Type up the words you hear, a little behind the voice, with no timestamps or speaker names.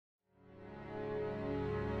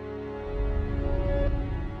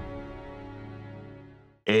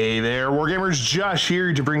Hey there, Wargamers, Josh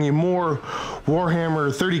here to bring you more Warhammer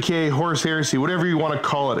 30k, Horus Heresy, whatever you want to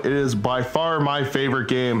call it. It is by far my favorite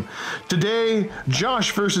game. Today,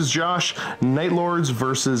 Josh versus Josh, Night Lords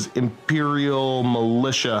versus Imperial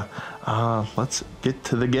Militia. Let's get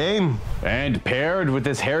to the game. And paired with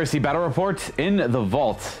this Heresy Battle Report in the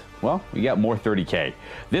vault, well, we got more 30k.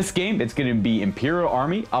 This game, it's going to be Imperial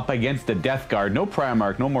Army up against the Death Guard, no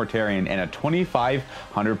Primarch, no Mortarion, and a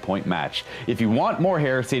 2,500 point match. If you want more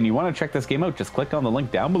Heresy and you want to check this game out, just click on the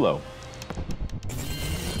link down below.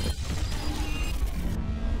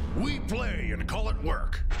 We play and call it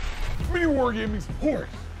work. MiniWarGaming's Horus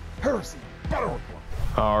Heresy Battle Report.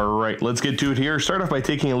 All right, let's get to it here. Start off by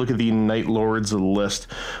taking a look at the Night Lords list.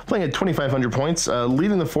 Playing at 2,500 points.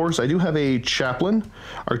 Leading the force, I do have a Chaplain,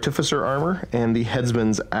 Artificer Armor, and the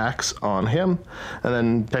Headsman's Axe on him. And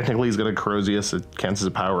then technically he's got a Corrosius. It counts as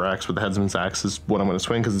a Power Axe, but the Headsman's Axe is what I'm going to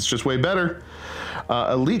swing because it's just way better.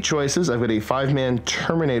 Elite choices, I've got a 5-man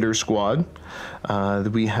Terminator squad.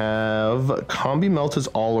 We have Combi Meltas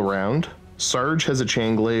all around. Sarge has a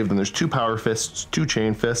Chain Glaive, then there's 2 Power Fists, 2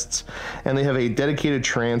 Chain Fists, and they have a dedicated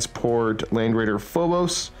transport Land Raider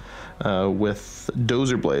Phobos with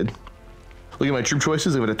Dozer Blade. Look at my troop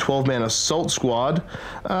choices. I've got a 12-man Assault Squad.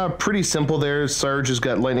 Pretty simple there. Sarge has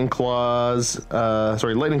got Lightning Claw and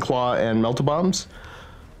Melta Bombs.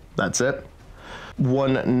 That's it.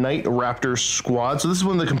 1 Night Raptor Squad. So this is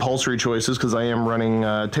one of the compulsory choices because I am running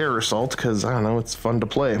Terror Assault because, I don't know, it's fun to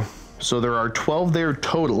play. So there are 12 there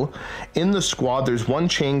total. In the squad, there's 1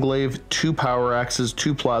 Chain Glaive, 2 Power Axes,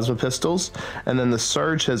 2 Plasma Pistols, and then the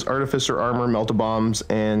Sarge has Artificer Armor, Melta Bombs,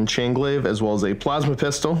 and Chain Glaive, as well as a Plasma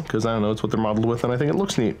Pistol, because I don't know, it's what they're modeled with, and I think it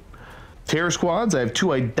looks neat. Terror Squads, I have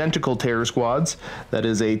 2 identical Terror Squads. That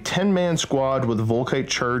is a 10-man squad with Volkite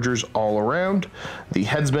Chargers all around. The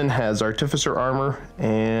Headsman has Artificer Armor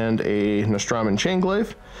and a Nostraman Chain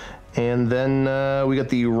Glaive. And then we got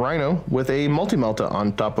the Rhino with a Multi-Melta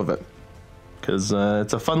on top of it. Because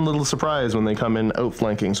it's a fun little surprise when they come in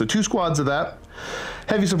outflanking. So 2 squads of that.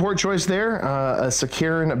 Heavy support choice there, a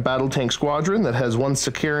Sakaran Battle Tank Squadron that has 1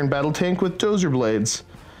 Sakaran Battle Tank with Dozer Blades.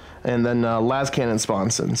 And then Las Cannon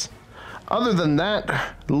Sponsons. Other than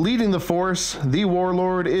that, leading the force, the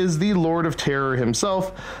Warlord is the Lord of Terror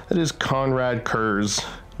himself. That is Conrad Kurz.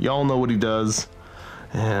 Y'all know what he does.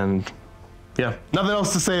 And yeah, nothing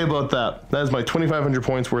else to say about that. That is my 2,500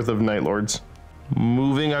 points worth of Night Lords.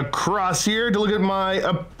 Moving across here to look at my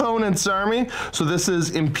opponent's army. So this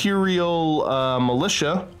is Imperial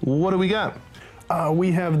Militia. What do we got?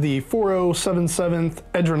 We have the 4077th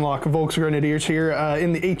Edrinlock Volksgrenadiers here.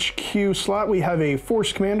 In the HQ slot, we have a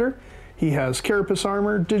Force Commander. He has Carapace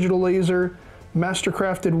Armor, Digital Laser,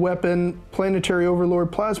 Mastercrafted Weapon, Planetary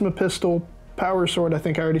Overlord, Plasma Pistol, Power Sword, I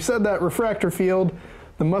think I already said that, Refractor Field,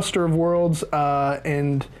 the Muster of Worlds,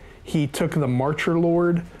 and he took the Marcher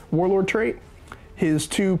Lord Warlord trait. His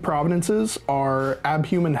 2 provenances are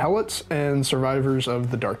Abhuman Helots and Survivors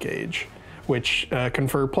of the Dark Age, which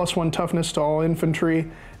confer +1 toughness to all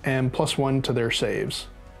infantry and +1 to their saves.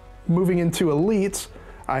 Moving into elites,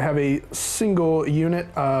 I have a single unit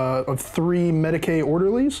of 3 Medicae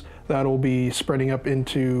Orderlies that'll be spreading up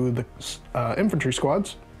into the infantry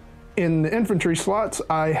squads. In the infantry slots,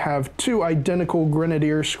 I have 2 identical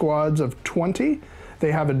Grenadier squads of 20.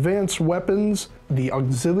 They have advanced weapons, the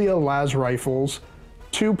Auxilia Las Rifles,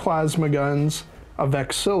 2 Plasma Guns, a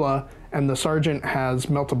Vexilla, and the Sergeant has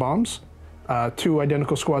Melta Bombs. 2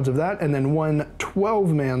 identical squads of that, and then 1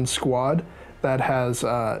 12-man squad that has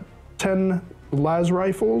 10 Las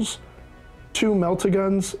Rifles, 2 Melta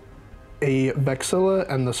Guns, a Vexilla,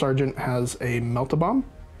 and the Sergeant has a Melta Bomb.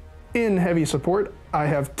 In heavy support, I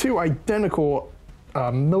have 2 identical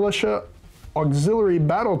Militia Auxiliary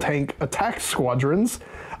Battle Tank Attack Squadrons.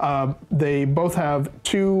 They both have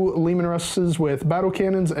 2 Leman Russes with battle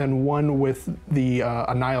cannons and 1 with the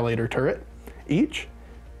Annihilator turret each.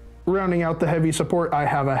 Rounding out the heavy support, I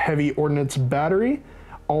have a Heavy Ordnance Battery.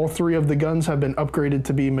 All 3 of the guns have been upgraded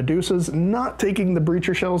to be Medusas, not taking the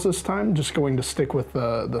Breacher shells this time, just going to stick with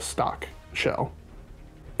the stock shell.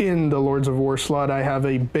 In the Lords of War slot, I have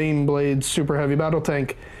a Baneblade Super Heavy Battle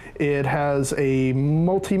Tank. It has a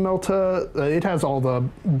Multi-Melta, it has all the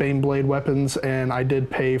Baneblade weapons, and I did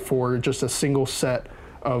pay for just a single set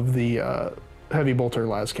of the Heavy Bolter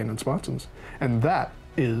Las Cannon Sponsons. And that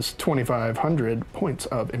is 2,500 points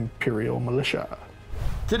of Imperial Militia.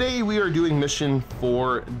 Today we are doing mission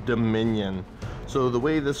for Dominion. So the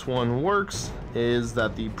way this one works is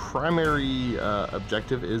that the primary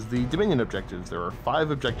objective is the Dominion objectives. There are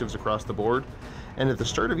 5 objectives across the board, and at the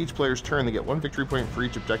start of each player's turn, they get 1 victory point for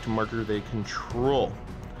each objective marker they control.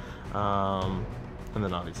 And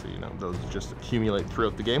then obviously, you know, those just accumulate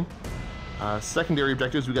throughout the game. Secondary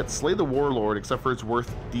objectives, we got Slay the Warlord, except for it's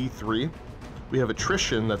worth D3. We have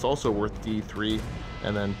Attrition, that's also worth D3,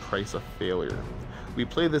 and then Price of Failure. We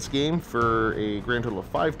play this game for a grand total of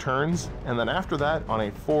 5 turns, and then after that, on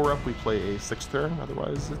a 4-up, we play a 6th turn,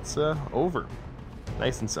 otherwise it's over.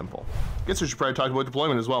 Nice and simple. Guess we should probably talk about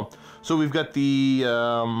deployment as well. So we've got the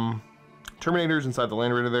Terminators inside the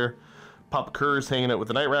Land Raider there, Papa Kerrs hanging out with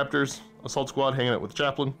the Night Raptors, Assault Squad hanging out with the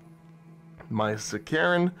Chaplain, my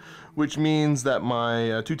Sakaran, which means that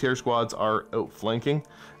my 2 Terror Squads are outflanking,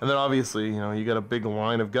 and then obviously, you know, you got a big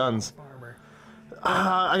line of guns.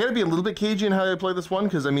 I gotta be a little bit cagey in how I play this one,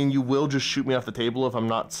 because I mean, you will just shoot me off the table if I'm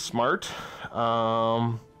not smart.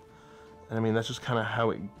 And I mean, that's just kind of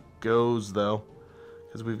how it goes, though,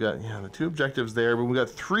 because we've got, yeah, the 2 objectives there, but we got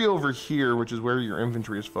 3 over here, which is where your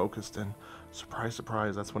infantry is focused, and surprise,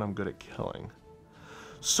 surprise, that's what I'm good at killing.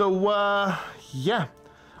 So, yeah,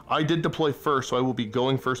 I did deploy first, so I will be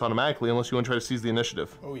going first automatically, unless you want to try to seize the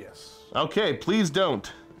initiative. Oh, yes. Okay, please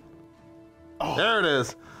don't. Oh. There it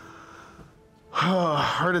is.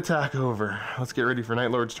 Heart attack over. Let's get ready for Night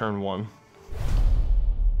Lord's turn 1.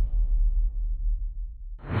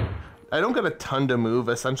 I don't got a ton to move.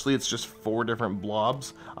 Essentially, it's just 4 different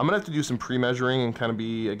blobs. I'm gonna have to do some pre-measuring and kind of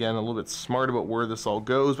be, again, a little bit smart about where this all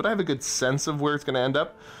goes, but I have a good sense of where it's gonna end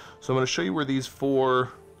up. So I'm gonna show you where these 4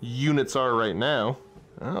 units are right now.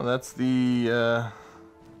 Oh, that's the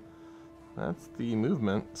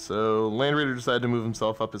movement. So Land Raider decided to move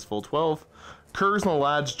himself up his full 12. Kerrs and the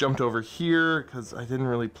lads jumped over here because I didn't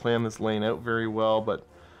really plan this lane out very well, but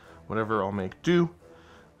whatever, I'll make do.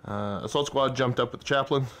 Assault Squad jumped up with the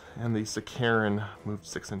Chaplain, and the Sakaran moved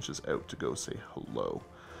 6 inches out to go say hello.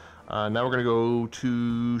 Now we're going to go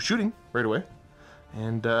to shooting right away,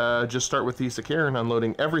 and just start with the Sakaran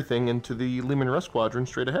unloading everything into the Leman Russ Squadron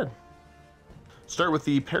straight ahead. Start with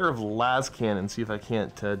the pair of las cannons, see if I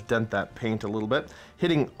can't dent that paint a little bit.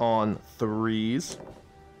 Hitting on 3s.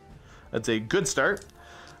 That's a good start,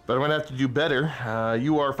 but I'm going to have to do better.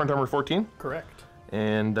 You are front armor 14. Correct.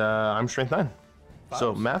 And I'm strength 9. 5s.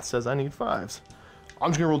 So math says I need 5s. I'm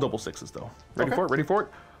just going to roll double 6s though. Ready Okay. for it? Ready for it?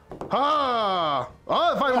 Ah!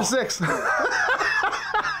 Oh, 5 and 6.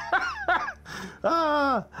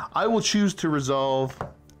 I will choose to resolve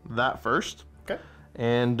that first. Okay.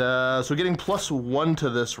 And so getting +1 to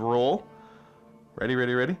this roll. Ready,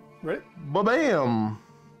 ready, ready? Ready? Ba-bam!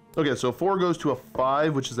 Okay, so 4 goes to a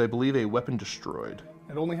 5, which is, I believe, a weapon destroyed.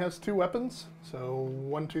 It only has 2 weapons, so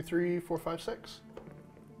 1, 2, 3, 4, 5, 6.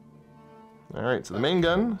 All right, so the main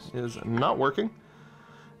gun is not working.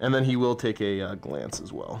 And then he will take a glance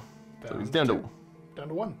as well. So he's down to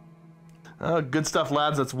 1. good stuff,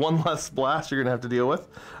 lads. That's 1 less blast you're going to have to deal with.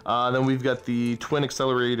 Then we've got the twin linked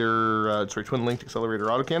accelerator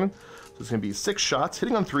autocannon. So it's going to be 6 shots,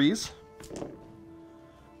 hitting on 3s.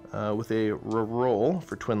 With a roll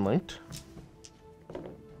for twin linked.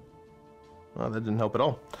 Oh, that didn't help at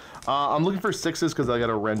all. I'm looking for 6s because I got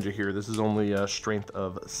a Renja here. This is only a strength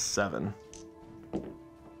of 7.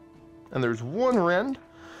 And there's 1 Rend.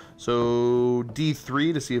 So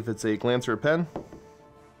D3 to see if it's a glance or a pen.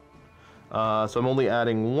 So I'm only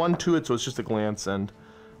adding 1 to it, so it's just a glance, and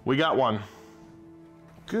we got 1.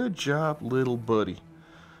 Good job, little buddy.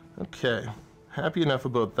 Okay. Happy enough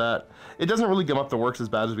about that. It doesn't really gum up the works as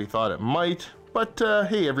bad as we thought it might, but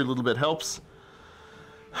hey, every little bit helps.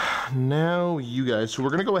 Now you guys, so we're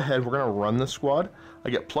going to go ahead, we're going to run this squad. I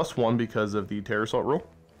get +1 because of the Terror Assault rule.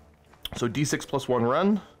 So D6 +1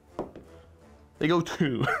 run. They go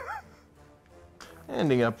 2.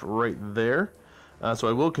 Ending up right there. So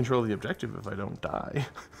I will control the objective if I don't die.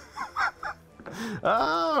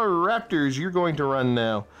 Raptors, you're going to run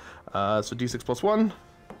now. So D6 +1.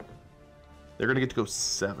 They're going to get to go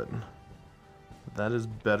 7. That is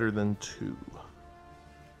better than 2.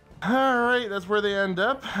 Alright, that's where they end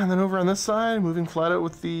up. And then over on this side, moving flat out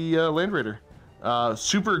with the Land Raider.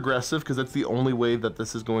 Super aggressive, because that's the only way that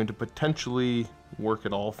this is going to potentially work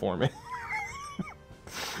at all for me.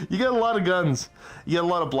 You get a lot of guns, you get a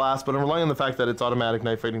lot of blasts, but I'm relying on the fact that it's automatic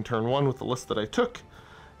knife fighting turn 1 with the list that I took.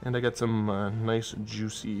 And I got some nice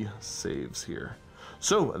juicy saves here.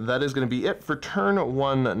 So that is going to be it for turn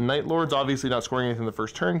 1 Night Lords. Obviously not scoring anything the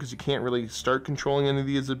first turn because you can't really start controlling any of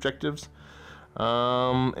these objectives.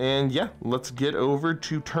 And yeah, let's get over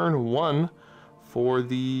to turn 1 for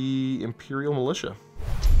the Imperial Militia.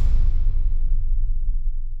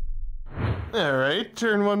 Alright,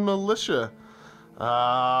 turn 1 Militia.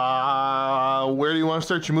 Where do you want to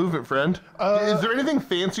start your movement, friend? Is there anything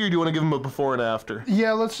fancy, or do you want to give them a before and after?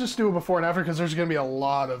 Yeah, let's just do a before and after, because there's going to be a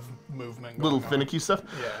lot of movement going Little on. finicky stuff?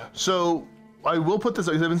 Yeah. So, I will put this,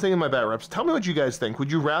 because I've been saying in my bat reps, tell me what you guys think.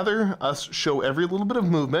 Would you rather us show every little bit of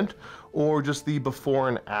movement, or just the before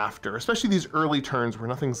and after? Especially these early turns where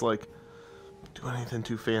nothing's like doing anything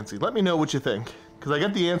too fancy. Let me know what you think, because I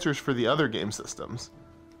got the answers for the other game systems.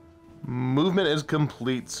 Movement is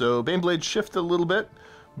complete, so Baneblades shift a little bit.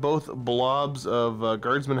 Both blobs of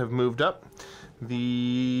guardsmen have moved up.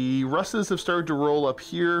 The Russes have started to roll up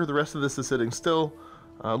here. The rest of this is sitting still.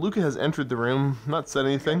 Luca has entered the room, not said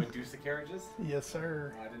anything. Medusa carriages? Yes,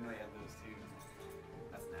 sir. I didn't know you had those too.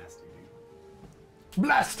 That's nasty, dude.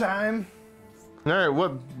 Blast time! Alright,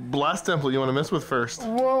 what blast temple you want to mess with first?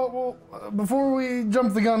 Well, before we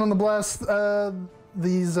jump the gun on the blast,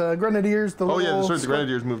 these grenadiers, the Oh yeah, little the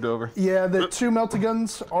grenadiers moved over. Yeah, the two melta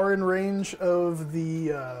guns are in range of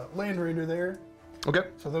the Land Raider there. Okay.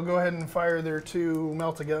 So they'll go ahead and fire their two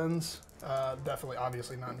melta guns. Definitely,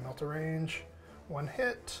 obviously not in melta range. One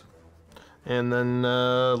hit. And then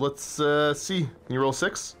let's see. Can you roll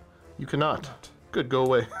 6? You cannot. Good, go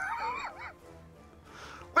away.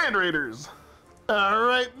 Land Raiders. All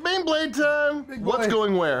right, Baneblade time. Big What's boy.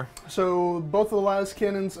 going where? So both of the las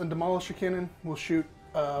cannons and demolisher cannon will shoot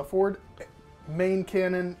forward. Main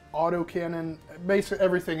cannon, auto cannon, basically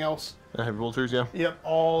everything else. Heavy bolters, yeah. Yep,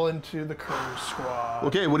 all into the curve squad.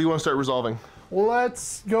 Okay, what do you want to start resolving?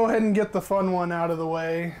 Let's go ahead and get the fun one out of the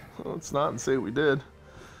way. Let's not and say we did.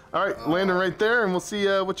 All right, landing right there, and we'll see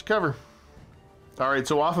what you cover. All right,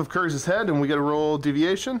 so off of Kurz' head, and we got to roll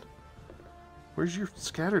deviation. Where's your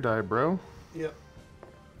scatter die, bro? Yep.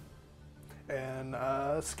 And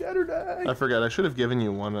scatter die. I forgot. I should have given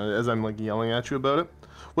you one as I'm like yelling at you about it.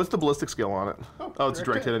 What's the ballistic skill on it? Oh, it's a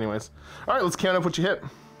direct hit anyways. All right, let's count up what you hit.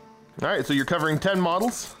 All right, so you're covering 10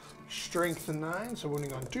 models. Strength 9, so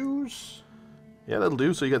wounding on 2s. Yeah, that'll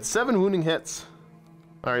do. So you got 7 wounding hits.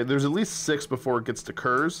 All right, there's at least 6 before it gets to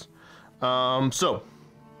Kurz. So,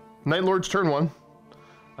 Night Lord's turn 1.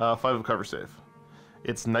 5 of cover save.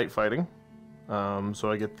 It's night fighting.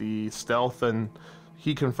 So I get the stealth, and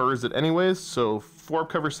he confers it anyways. So 4 up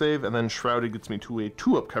cover save, and then Shrouded gets me to a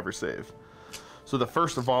 2 up cover save. So the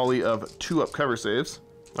first volley of 2 up cover saves.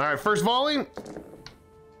 All right, first volley.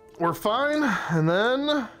 We're fine, and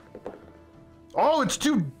then... Oh, it's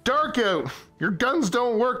too dark out. Your guns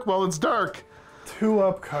don't work while it's dark. 2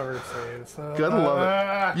 up cover saves. Gotta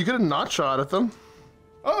love it. You could have not shot at them.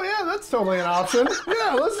 Oh yeah, that's totally an option.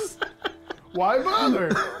 Yeah, let's just... Why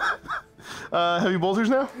bother? Heavy bolters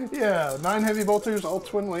now? Yeah, 9 heavy bolters, all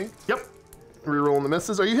twin link. Yep. Rerolling the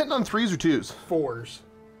misses. Are you hitting on 3s or 2s? 4s.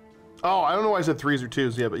 Oh, I don't know why I said 3s or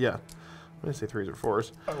 2s. Yeah, but yeah. I'm gonna say 3s or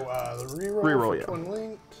 4s. Oh, the reroll, Reroll, for yeah. twin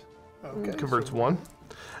linked. Okay. Converts so 1.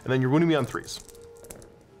 And then you're wounding me on 3s.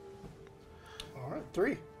 All right,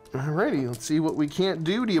 3. Alrighty, let's see what we can't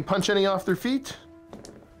do. Do you punch any off their feet?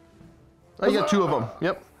 Oh, you got 2 of them.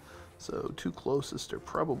 Yep. So 2 closest are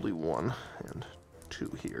probably 1 and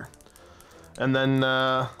 2 here. And then...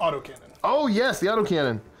 Autocannon. Oh, yes, the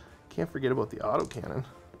autocannon. Can't forget about the autocannon.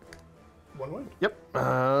 1 wound.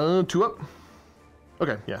 Yep. 2 up.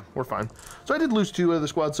 Okay, yeah, we're fine. So I did lose 2 of the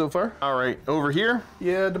squad so far. All right, over here.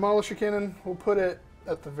 Yeah, demolisher cannon. We'll put it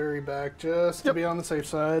at the very back just to be on the safe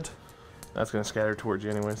side. That's going to scatter towards you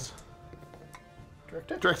anyways. Direct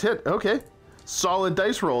hit. Direct hit, okay. Solid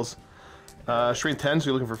dice rolls. Strength 10, so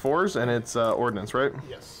you're looking for 4s, and it's ordnance, right?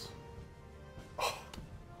 Yes.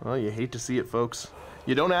 Well, you hate to see it, folks.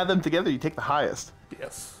 You don't add them together, you take the highest.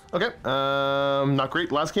 Yes. Okay, not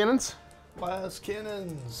great. Las cannons. Las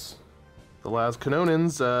cannons. The Las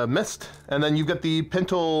Canonins missed. And then you've got the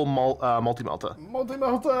Pintle Multi-Melta.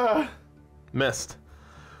 Multi-melta. Missed.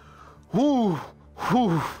 Whoo,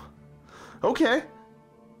 whoo. Okay.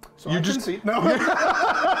 So You I just- can see. No.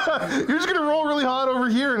 You're just gonna roll really hot over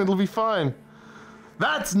here and it'll be fine.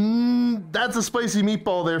 That's a spicy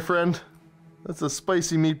meatball there, friend. That's a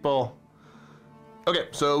spicy meatball. Okay,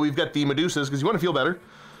 so we've got the Medusas, because you want to feel better.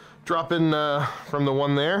 Drop in from the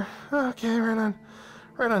one there. Okay, right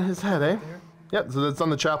on his head, eh? Yep, so that's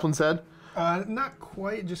on the chaplain's head. Not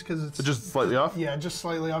quite, just because it's... Just slightly off? Yeah, just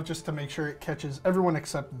slightly off, just to make sure it catches everyone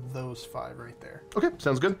except those 5 right there. Okay,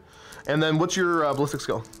 sounds good. And then what's your ballistic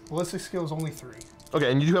skill? Ballistic skill is only 3.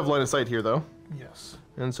 Okay, and you do have line of sight here, though. Yes.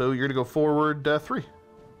 And so you're going to go forward 3.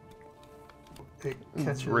 It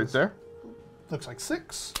catches... Right there. Looks like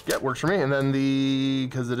 6. Yeah, works for me. And then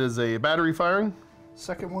because it is a battery firing,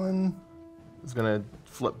 Second one, is going to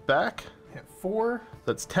flip back. hit 4.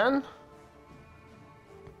 That's 10.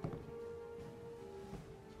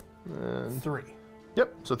 3.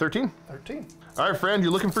 Yep, so 13. 13. All right, friend,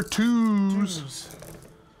 you're looking for 2s. 2s.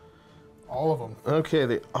 All of them. Okay,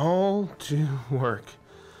 they all do work.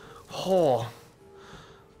 Oh.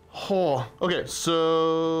 Okay,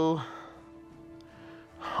 so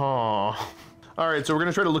Huh. All right, so we're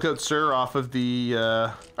gonna try to look out Sir off of the.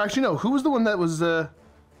 Actually, no. Who was the one that was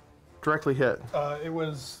directly hit? It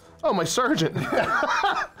was. Oh, my sergeant.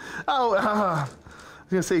 Oh, I was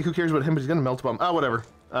gonna say who cares about him, but he's gonna melt a bomb. Oh, whatever.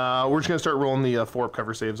 We're just gonna start rolling the 4-up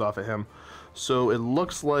cover saves off of him. So it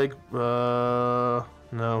looks like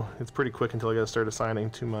no, it's pretty quick until I gotta start assigning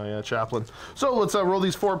to my chaplain. So let's roll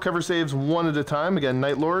these 4-up cover saves one at a time. Again,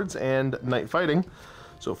 Night Lords and Night Fighting.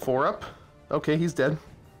 So 4-up. Okay, he's dead.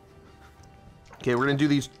 Okay, we're gonna do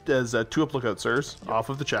these as 2-up lookout sirs off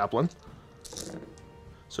of the chaplain.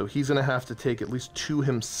 So he's gonna have to take at least 2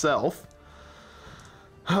 himself.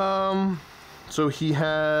 So he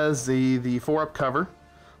has the 4-up cover.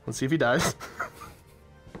 Let's see if he dies.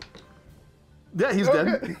 Yeah, he's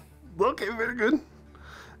dead. Okay, very good.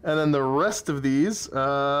 And then the rest of these,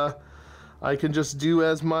 I can just do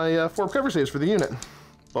as my 4-up cover saves for the unit.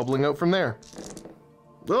 Bubbling out from there.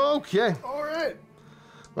 Okay. All right.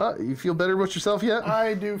 Well, you feel better about yourself yet?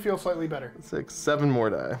 I do feel slightly better. 6, 7 more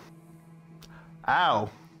die. Ow.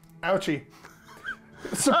 Ouchie.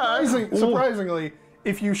 Surprisingly,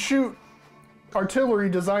 if you shoot artillery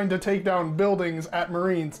designed to take down buildings at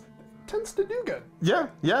Marines, it tends to do good. Yeah,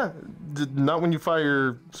 yeah. Not when you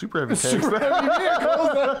fire super heavy tanks. Super heavy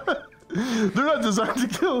vehicles. They're not designed to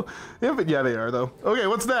kill. Yeah, but yeah, they are though. Okay,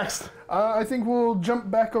 what's next? I think we'll jump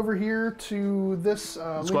back over here to this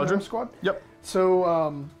Squadron? Squad. Yep.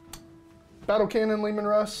 So, Battle Cannon Lehman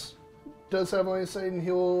Russ does have line of sight, and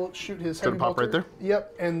he'll shoot his heavy pop bolter. right there?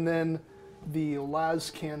 Yep, and then the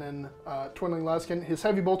las cannon, twirling las cannon. His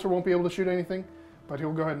heavy bolter won't be able to shoot anything, but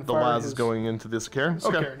he'll go ahead and The fire las his is going into the Sakaran?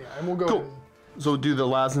 Sakaran, Okay. yeah, and we'll go Cool. ahead So do the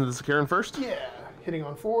las into the Sakaran first? and, yeah, hitting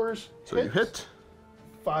on 4s. So you hit.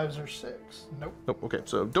 5s or 6. Nope. Nope, okay,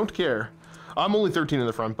 so don't care. I'm only 13 in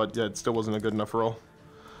the front, but yeah, it still wasn't a good enough roll.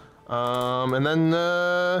 And then,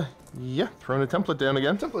 yeah, throwing a template down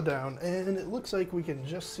again. Template down, and it looks like we can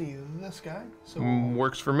just see this guy. So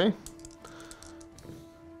Works for me.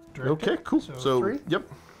 direct Okay, hit. cool. So 3. Yep.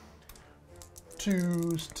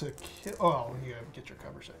 2s to kill. Oh, you gotta get your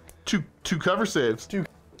cover save. Two cover saves. 2.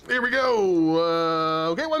 Here we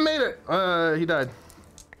go. Okay, one made it. He died.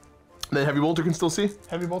 The heavy bolter can still see.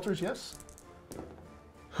 Heavy bolters, yes.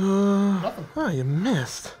 Nothing. Oh, you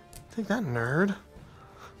missed. Take that, nerd.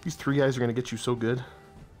 These 3 guys are gonna get you so good.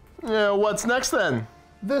 Yeah, what's next then?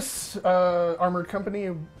 This armored company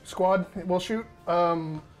squad will shoot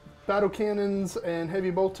battle cannons and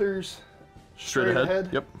heavy bolters Straight ahead.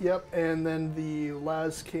 Yep. Yep, and then the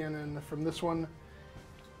las cannon from this one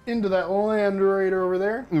into that land right over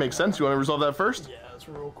there. Makes sense. You want to resolve that first? Yeah, it's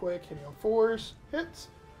real quick. Hitting on 4s, hits.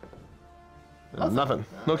 Nothing.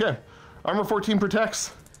 Okay. Armor 14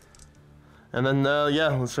 protects. And then, yeah,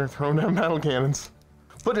 let's start throwing down battle cannons.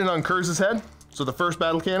 Put it on Kurz's head. So the first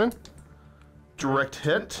battle cannon, direct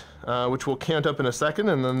hit, which will count up in a second.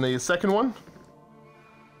 And then the second one,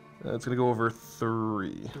 it's going to go over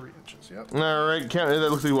 3. 3 inches, yep. All right, count. That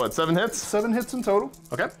looks like what, 7 hits? 7 hits in total.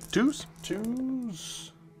 Okay, 2s.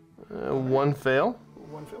 2s. 1 fail.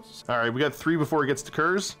 1 fails. All right, we got 3 before it gets to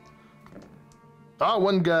Kurz. Ah,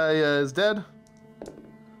 1 guy is dead.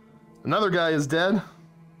 Another guy is dead.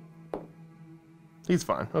 He's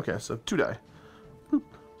fine. Okay, so 2 die. Boop,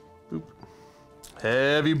 boop.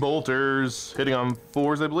 Heavy bolters. Hitting on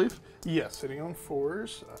 4s, I believe. Yes, hitting on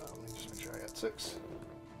 4s. Let me just make sure I got 6.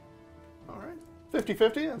 All right.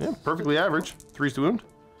 50-50. Yeah, perfectly average. 3s to wound.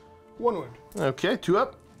 1 wound. Okay, 2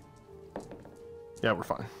 up. Yeah, we're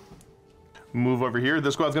fine. Move over here.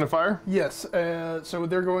 This squad's gonna fire. Yes, so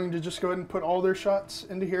they're going to just go ahead and put all their shots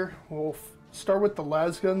into here. We'll start with the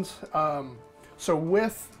las guns. So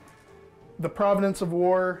with the Provenance of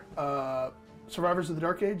War, Survivors of the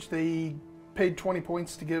Dark Age, they paid 20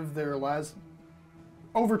 points to give their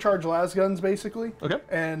overcharged las guns, basically. Okay.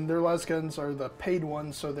 And their las guns are the paid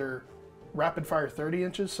ones, so they're rapid fire 30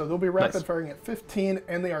 inches. So they'll be rapid firing at 15,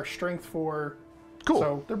 and they are strength 4. Cool.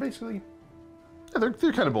 So they're basically Yeah,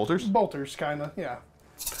 they're kind of bolters. bolters, kind of, yeah.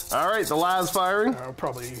 All right, the las firing. I'll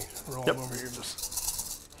probably roll them over here,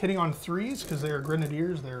 just hitting on 3s because they're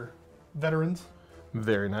grenadiers, they're veterans.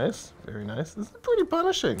 Very nice, very nice. This is pretty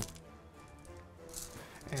punishing.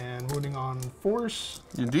 And wounding on 4s.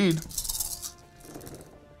 Indeed.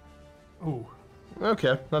 Ooh,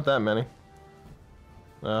 Okay, not that many.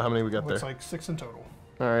 How many we got looks there? like 6 in total.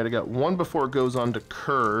 All right, I got 1 before it goes on to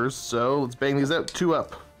Kurz, so let's bang these out. 2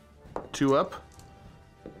 up. 2 up.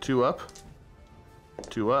 2 up.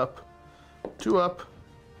 2 up. 2 up.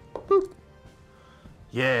 Boop.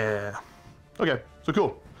 Yeah. Okay, so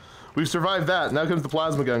cool. We've survived that. Now comes the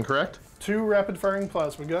plasma gun, correct? 2 rapid firing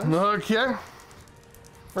plasma guns. Okay.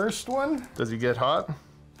 First one, Does he get hot?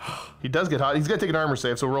 He does get hot. He's got to take an armor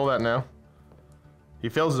save, so roll that now. He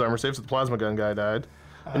fails his armor save, so the plasma gun guy died.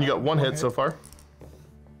 And you got one hit so far.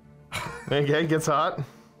 Okay, gets hot.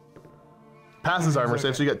 Passes armor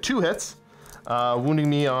save, so you got 2 hits, wounding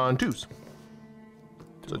me on 2s.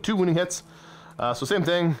 So 2 wounding hits. So same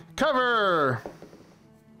thing. Cover!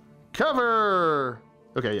 Cover!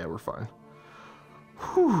 Okay, yeah, we're fine.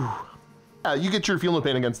 Whew. You get your feel no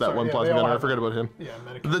pain against that one plasma gunner. I forgot about him. Yeah,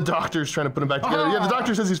 the doctor's trying to put him back together. Yeah, the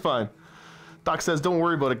doctor says he's fine. Doc says, don't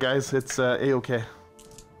worry about it, guys. It's a-okay.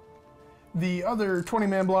 The other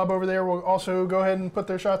 20-man blob over there will also go ahead and put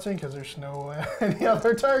their shots in because there's no any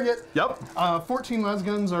other target. Yep. 14 las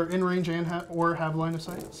guns are in range and or have line of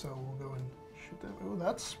sight, so we'll go and shoot them. Oh,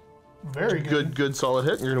 that's very good. Good, solid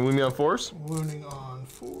hit. You're gonna wound me on 4s. Wounding on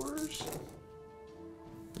 4s.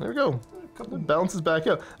 There we go. It balances back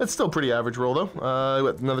out. That's still pretty average roll though.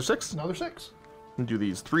 What, another 6? Another 6. And do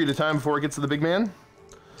these 3 at a time before it gets to the big man.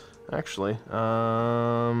 Actually,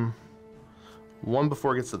 1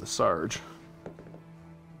 before it gets to the Sarge.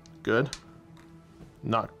 Good.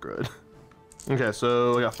 Not good. Okay,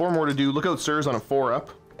 so I got 4 more to do. Look out, sirs, on a 4-up.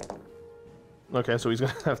 Okay, so he's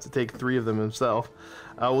gonna have to take 3 of them himself.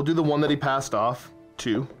 We'll do the one that he passed off,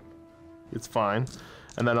 2. It's fine.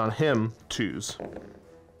 And then on him, 2s.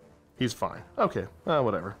 He's fine. Okay,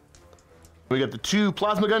 whatever. We got the 2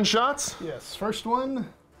 plasma gun shots. Yes, first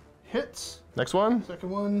one hits. Next one. Second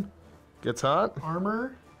one gets hot.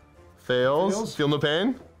 Armor. Fails. Feel no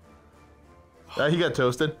pain. He got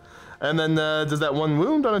toasted. And then does that 1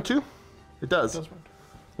 wound on a 2? It does.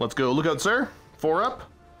 Let's go. Look out, sir. 4-up.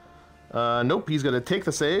 Nope, he's going to take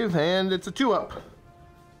the save, and it's a 2-up.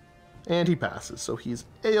 And he passes, so he's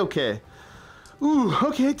A-okay. Ooh,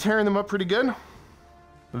 okay, tearing them up pretty good.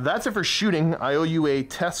 That's it for shooting. I owe you a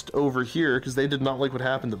test over here, because they did not like what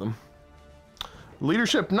happened to them.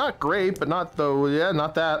 Leadership, not great, but not though, yeah,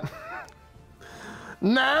 not that.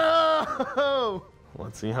 No!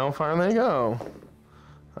 Let's see how far they go.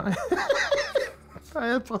 I had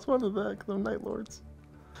 +1 to that because I'm Night Lords.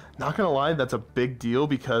 Not gonna lie, that's a big deal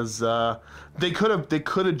because they could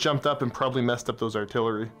have jumped up and probably messed up those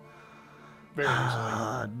artillery. Very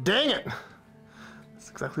easily. Dang it! That's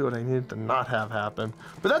exactly what I needed to not have happen.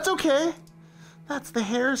 But that's okay. That's the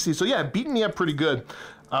Heresy. So yeah, beating me up pretty good.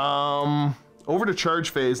 Over to charge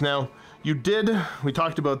phase. Now, we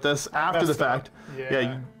talked about this after the fact.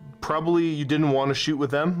 Yeah, you didn't want to shoot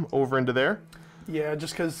with them over into there. Yeah,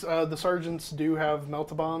 just because the sergeants do have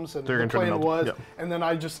melta-bombs, and the plan was, and then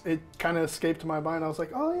it kind of escaped my mind. I was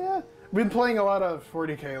like, oh yeah, we've been playing a lot of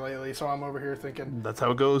 40k lately, so I'm over here thinking that's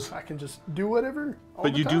how it goes. I can just do whatever.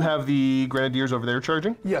 But you do have the Grenadiers over there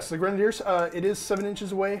charging? Yes, the Grenadiers. It is 7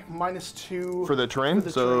 inches away, -2 for the terrain.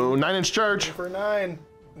 So 9-inch charge. For 9.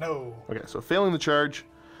 No. Okay, so failing the charge.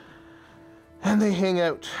 And they hang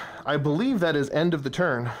out. I believe that is end of the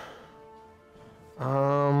turn.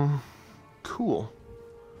 Cool.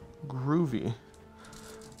 Groovy.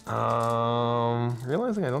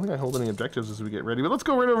 Realizing I don't think I hold any objectives as we get ready, but let's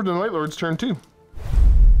go right over to the Night Lord's turn 2.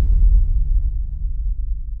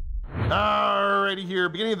 Alrighty here,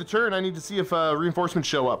 beginning of the turn, I need to see if reinforcements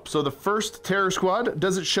show up. So the first terror squad,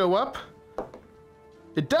 does it show up?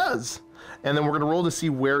 It does. And then we're gonna roll to see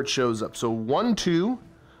where it shows up. So 1, 2,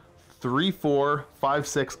 3, 4, 5,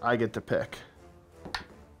 6, I get to pick.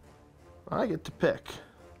 I get to pick.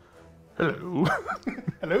 Hello.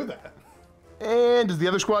 Hello there. And does the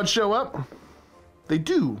other squad show up? They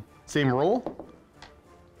do. Same roll.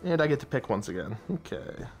 And I get to pick once again.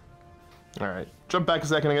 Okay. Alright. Jump back a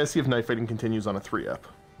second. I gotta see if night fighting continues on a 3-up.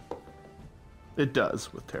 It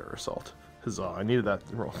does with Terror Assault. Huzzah. I needed that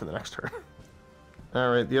roll for the next turn.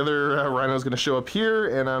 Alright, the other Rhino's gonna show up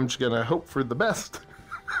here, and I'm just gonna hope for the best.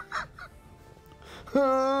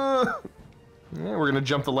 Yeah, we're gonna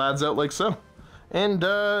jump the lads out like so. And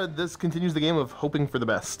this continues the game of hoping for the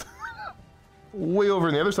best. Way over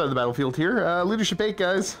on the other side of the battlefield here. Leadership 8,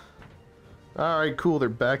 guys. Alright, cool, they're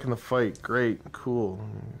back in the fight. Great, cool.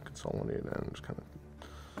 Consolidate and just kind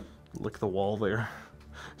of lick the wall there.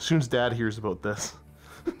 As soon as Dad hears about this.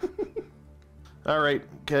 Alright,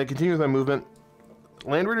 okay, continue with my movement.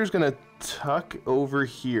 Land Raider's gonna tuck over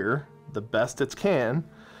here the best it can,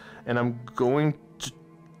 and I'm going to...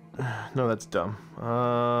 No, that's dumb.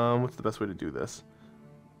 What's the best way to do this?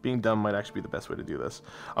 Being dumb might actually be the best way to do this.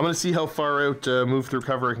 I'm gonna see how far out move through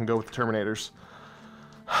cover I can go with the Terminators.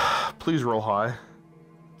 Please roll high.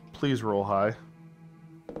 Please roll high.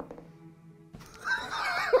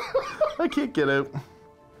 I can't get out.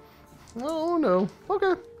 Oh no.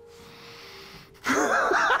 Okay.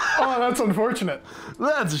 Oh, that's unfortunate.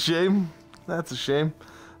 That's a shame. That's a shame.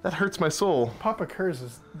 That hurts my soul. Papa Kurz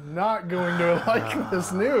is not going to like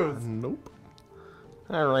this news. Nope.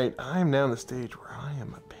 Alright, I'm now in the stage where I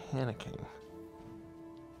am panicking.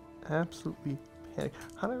 Absolutely panic.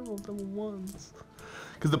 How did I roll double ones?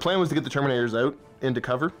 Because the plan was to get the Terminators out into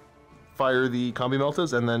cover, fire the Combi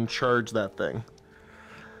Meltas, and then charge that thing.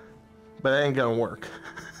 But that ain't gonna work.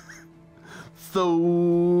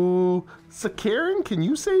 So, Sakarin, can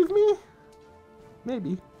you save me?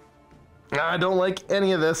 Maybe. I don't like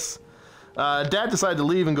any of this. Dad decided to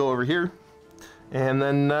leave and go over here. And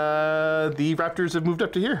then the Raptors have moved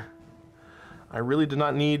up to here. I really did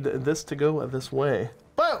not need this to go this way.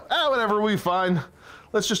 But, whatever, we'll be fine.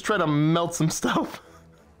 Let's just try to melt some stuff.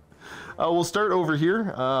 We'll start over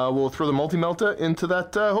here. We'll throw the multi-melta into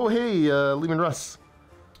that, oh hey, Lehman Russ.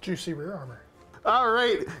 Juicy rear armor. All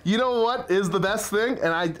right, you know what is the best thing?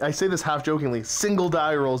 And I say this half jokingly, single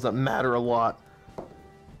die rolls that matter a lot.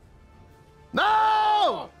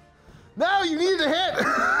 No! No, you need to hit!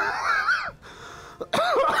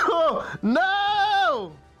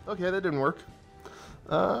 No! Okay, that didn't work.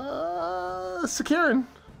 Sakarin,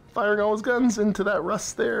 firing all his guns into that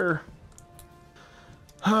rust there.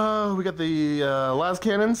 We got the las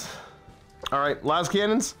cannons. All right, las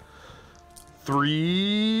cannons.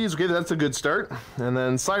 3s. Okay, that's a good start. And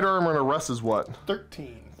then side armor on a rust is what?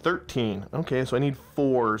 13. 13. Okay, so I need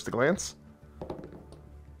 4s to glance.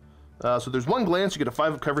 So there's 1 glance. You get a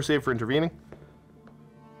 5 of cover save for intervening.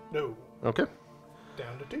 No. Okay.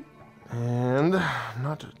 Down to 2. And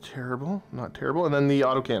not terrible, not terrible. And then the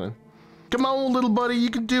autocannon. Come on, little buddy, you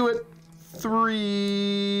can do it.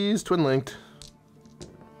 3s, twin linked.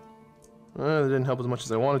 That didn't help as much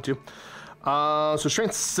as I wanted to. So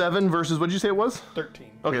strength 7 versus, what did you say it was? 13.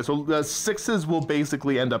 Okay, so 6s will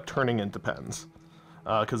basically end up turning into pens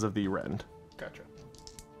because of the rend. Gotcha.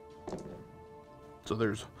 So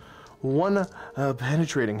there's 1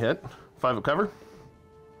 penetrating hit, 5 of cover.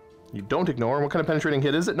 You don't ignore. What kind of penetrating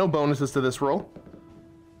hit is it? No bonuses to this roll.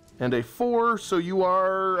 And a 4, so you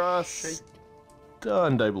are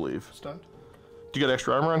stunned, I believe. Stunned? Do you got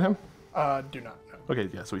extra armor on him? Do not, no. Okay,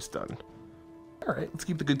 yeah, so he's stunned. All right, let's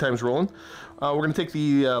keep the good times rolling. We're going to take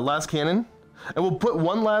the las cannon, and we'll put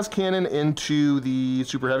 1 las cannon into the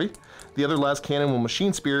super heavy. The other las cannon will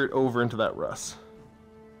machine spirit over into that Russ.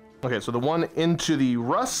 Okay, so the 1 into the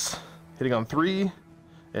Russ, hitting on 3.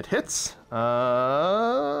 It hits.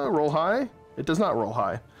 Roll high. It does not roll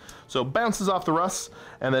high. So bounces off the Russ,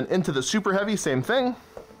 and then into the super heavy, same thing.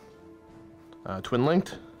 Twin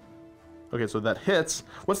linked. Okay, so that hits.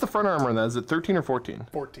 What's the front armor on that? Is it 13 or 14?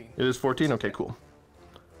 14. It is 14? Okay, cool.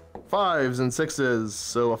 5s and 6s,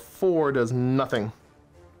 so a 4 does nothing.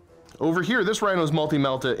 Over here, this Rhino's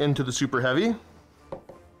multi-melta into the super heavy.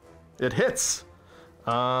 It hits.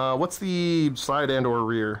 What's the side and or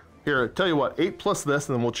rear? Here, tell you what, 8 plus this,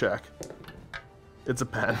 and then we'll check. It's a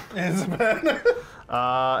pen. It's a pen.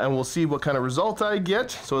 And we'll see what kind of result I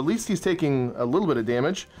get. So at least he's taking a little bit of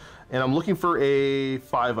damage. And I'm looking for a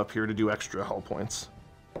 5 up here to do extra hull points.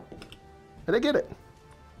 And I get it.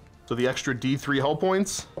 So the extra D3 hull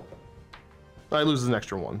points, I lose an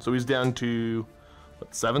extra 1. So he's down to,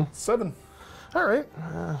 what, 7? 7. All right,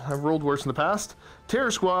 I've rolled worse in the past.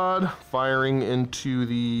 Terror Squad firing into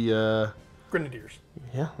the... Grenadiers.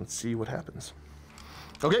 Yeah, let's see what happens.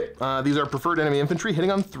 Okay, these are preferred enemy infantry, hitting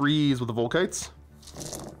on 3s with the Volkites.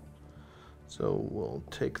 So we'll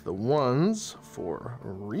take the 1s for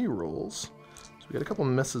rerolls. So we got a couple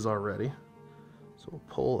misses already. So we'll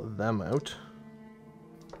pull them out.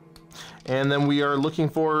 And then we are looking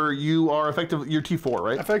for, you are effectively, you're T4,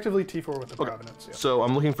 right? Effectively T4 with the Providence, yeah. So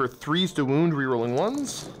I'm looking for 3s to wound, rerolling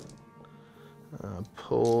 1s.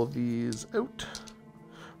 Pull these out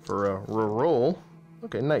for a reroll.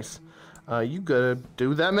 Okay, nice. You gotta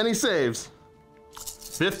do that many saves.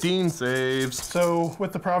 15 saves. So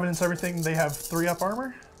with the Providence everything, they have 3 up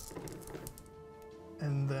armor.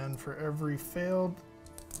 And then for every failed,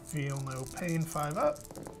 feel no pain, 5 up.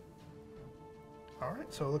 All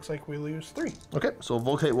right, so it looks like we lose 3. Okay, so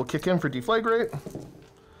Volkite will kick in for deflagrate.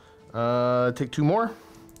 Take 2 more.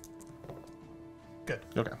 Good.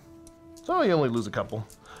 Okay. So you only lose a couple.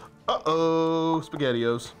 Uh-oh,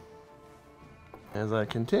 SpaghettiOs. As I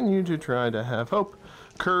continue to try to have hope,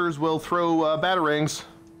 Kurz will throw batarangs.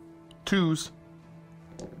 2s.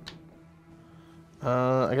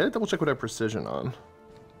 I gotta double check what I have precision on.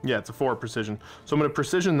 Yeah, it's a 4 precision. So I'm gonna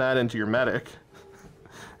precision that into your medic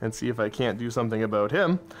and see if I can't do something about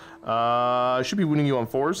him. I should be wounding you on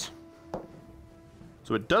 4s.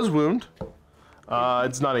 So it does wound.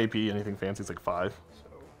 It's not AP, anything fancy, it's like 5. So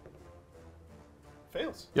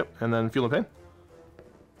fails. Yep, and then feel no pain.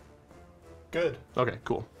 Good. Okay,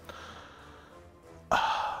 cool.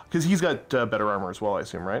 Because he's got better armor as well, I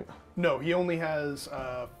assume, right? No, he only has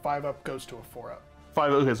 5 up goes to a 4 up.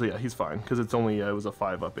 5, okay, so yeah, he's fine, because it's only, it was a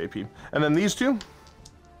 5 up AP. And then these two.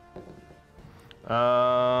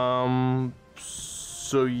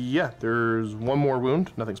 So yeah, there's 1 more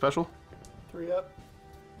wound, nothing special. 3 up.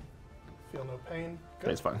 Feel no pain. Good.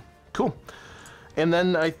 Okay, it's fine. Cool. And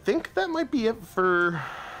then I think that might be it for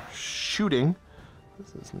shooting.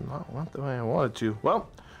 This is not the way I wanted to. Well,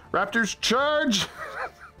 Raptors charge!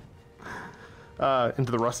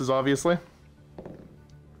 Into the Russes, obviously.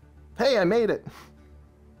 Hey, I made it!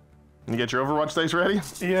 You get your Overwatch dice ready?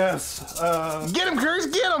 Yes. Get him, Curse!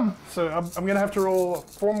 Get him! So I'm gonna have to roll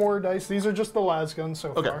 4 more dice. These are just the las guns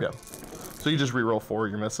so far. Okay, yeah. So you just re-roll 4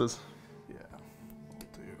 your misses. Yeah. We'll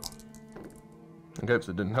do. Okay, so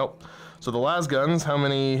it didn't help. So the las guns, how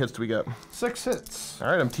many hits do we get? 6 hits.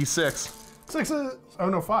 Alright, I'm T6. 6 hits. Oh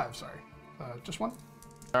no, 5. Sorry. Just 1.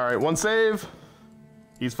 Alright, 1 save.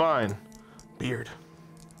 He's fine. Beard.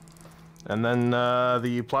 And then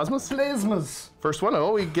the plasmas? Plasmas. First one,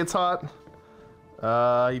 oh, he gets hot.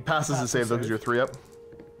 He passes the save though because you're 3 up.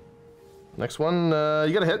 Next one,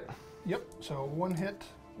 you got a hit. Yep, so 1 hit,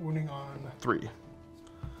 wounding on 3.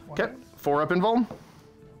 1 Okay, hit. 4 up invuln.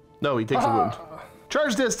 No, he takes a wound.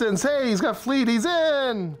 Charge distance, hey, he's got fleet, he's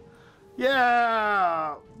in!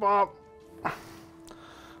 Yeah! Bob.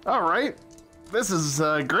 Alright, this is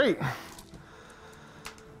great.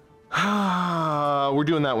 We're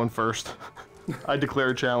doing that one first. I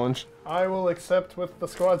declare a challenge. I will accept with the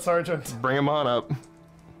squad sergeant. Bring him on up.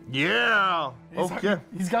 Yeah! Okay.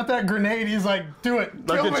 He's got that grenade, he's like, do it,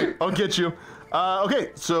 kill me! I'll get you.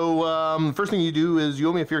 Okay, so first thing you do is you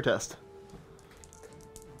owe me a fear test.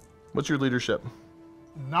 What's your leadership?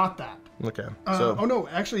 Not that. Okay, so... oh no,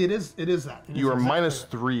 actually it is that. It is you are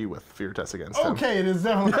exactly -3 with fear test against him. Okay, it is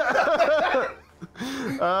definitely...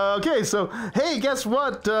 Okay, so, hey, guess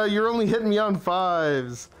what? You're only hitting me on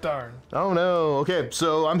 5s. Darn. Oh no. Okay,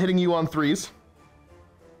 so I'm hitting you on 3s.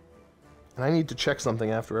 And I need to check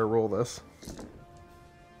something after I roll this.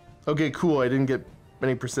 Okay, cool, I didn't get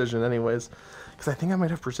any precision anyways. Because I think I might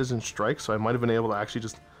have precision strike, so I might have been able to actually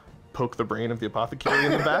just poke the brain of the apothecary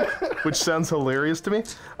in the back, which sounds hilarious to me.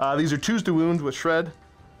 These are 2s to wound with shred.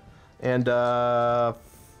 And I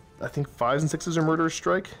think 5s and 6s are murderous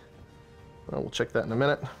strike. We'll check that in a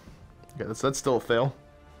minute. Okay, that's still a fail.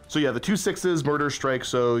 So yeah, the 2 6s, murder strike,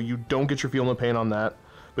 so you don't get your feel no pain on that.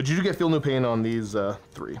 But you do get feel no pain on these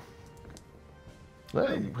 3.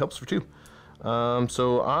 That helps for 2.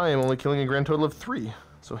 So I am only killing a grand total of 3.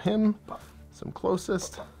 So him, some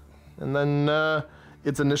closest, and then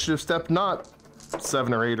it's initiative step, not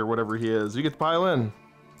 7 or 8 or whatever he is. You get to pile in.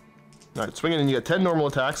 All right, swing it, and you get 10 normal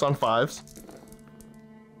attacks on 5s.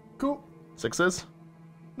 Cool. 6s?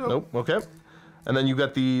 Nope. Okay. And then you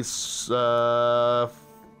got the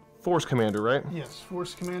Force Commander, right? Yes,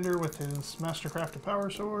 Force Commander with his Mastercrafted Power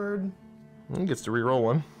Sword. He gets to reroll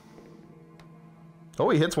 1. Oh,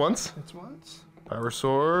 he hits once. Hits once. Power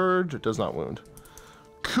Sword, it does not wound.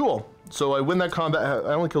 Cool. So I win that combat.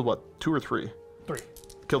 I only killed, what, 2 or 3? 3.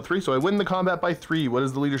 Killed 3, so I win the combat by 3. What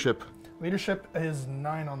is the leadership? Leadership is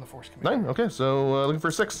 9 on the Force Commander. 9, okay, so looking for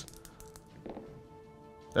 6.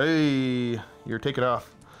 Hey, you're taking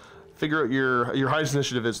off. Figure out your highest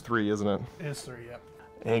initiative is 3, isn't it? It is 3, yep.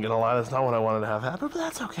 Ain't gonna lie, that's not what I wanted to have happen, but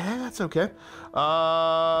that's okay, that's okay.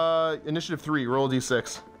 Initiative 3, roll a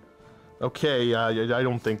d6. Okay, I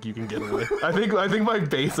don't think you can get away. I think my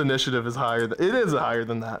base initiative is higher. It is higher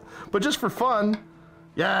than that, but just for fun,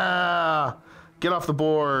 yeah, get off the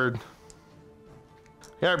board.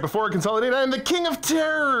 Yeah, before I consolidate, I am the King of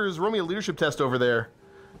Terrors. Roll me a leadership test over there.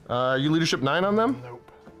 Are you leadership 9 on them?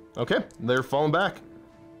 Nope. Okay, they're falling back.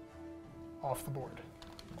 Off the board.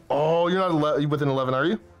 Oh, you're not within 11, are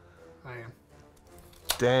you? I am.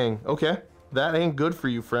 Dang. Okay, that ain't good for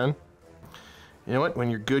you, friend. You know what? When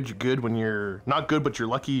you're good, you're good. When you're not good, but you're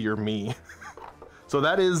lucky, you're me. So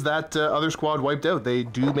that is that other squad wiped out. They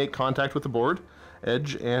do make contact with the board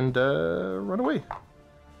edge and run away.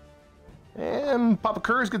 And Papa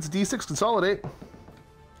Curse gets a D6 consolidate.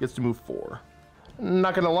 Gets to move 4.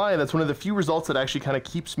 Not gonna lie, that's one of the few results that actually kind of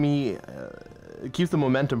keeps me, keeps the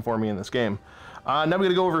momentum for me in this game. Now we're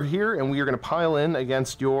gonna go over here and we are gonna pile in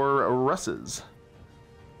against your Russes.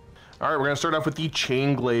 All right, we're gonna start off with the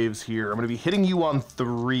chain glaives here. I'm gonna be hitting you on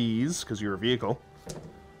 3s because you're a vehicle.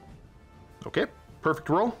 Okay, perfect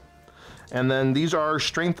roll. And then these are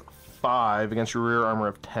strength 5 against your rear armor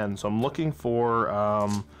of 10. So I'm looking for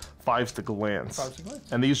 5s to glance. 5s to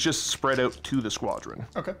glance. And these just spread out to the squadron.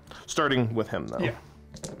 Okay. Starting with him, though. Yeah.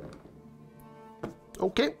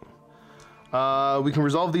 Okay. We can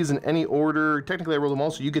resolve these in any order. Technically, I rolled them all,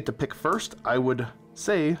 so you get to pick first. I would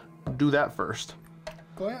say do that first.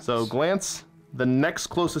 Glance. So glance, the next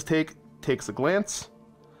closest takes a glance.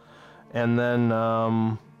 And then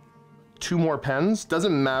 2 more pens.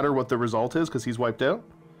 Doesn't matter what the result is because he's wiped out.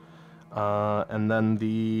 And then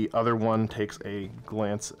the other one takes a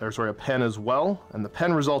glance, or sorry, a pen as well. And the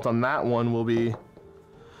pen result on that one will be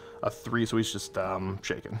a 3, so he's just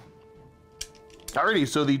shaken. Alrighty,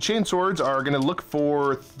 so the chain swords are going to look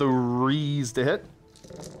for 3s to hit.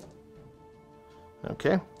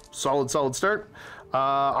 Okay, solid start.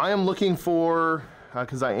 I am looking for,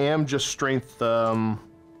 because I am just strength 4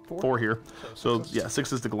 here. So yeah,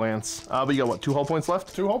 6 is the glance. But you got what, 2 hull points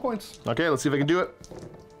left? 2 hull points. Okay, let's see if I can do it.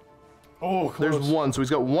 Oh, close. There's 1, so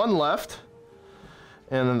he's got 1 left.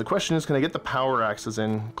 And then the question is, can I get the power axes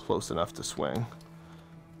in close enough to swing?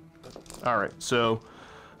 Alright, so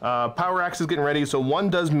power axe is getting ready, so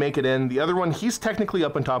 1 does make it in. The other one, he's technically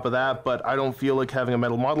up on top of that, but I don't feel like having a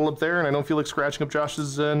metal model up there, and I don't feel like scratching up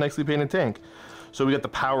Josh's nicely painted tank. So we got the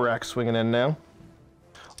power axe swinging in now.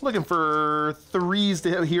 Looking for 3s to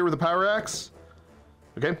hit here with the power axe.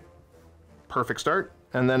 Okay, perfect start.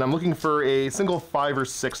 And then I'm looking for a single 5 or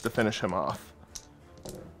 6 to finish him off.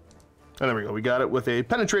 And there we go, we got it with a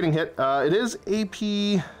penetrating hit. It is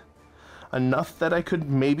AP enough that I could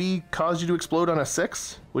maybe cause you to explode on a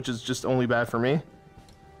 6, which is just only bad for me.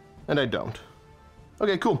 And I don't.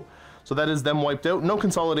 Okay, cool. So that is them wiped out. No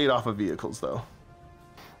consolidate off of vehicles, though.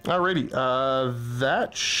 Alrighty,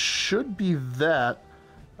 that should be that.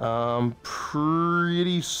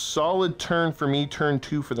 Pretty solid turn for me, turn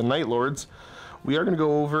 2 for the Night Lords. We are going to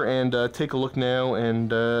go over and take a look now and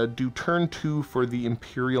do turn 2 for the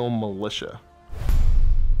Imperial Militia.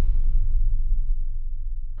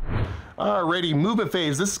 Alrighty, movement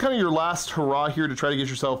phase. This is kind of your last hurrah here to try to get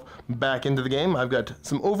yourself back into the game. I've got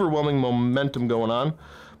some overwhelming momentum going on,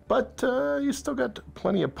 but you still got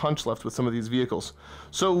plenty of punch left with some of these vehicles.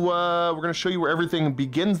 So we're going to show you where everything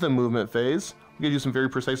begins the movement phase. We're going to do some very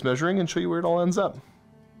precise measuring and show you where it all ends up.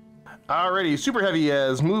 Alrighty, Super Heavy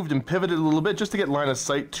has moved and pivoted a little bit just to get line of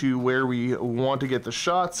sight to where we want to get the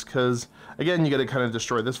shots, because again, you got to kind of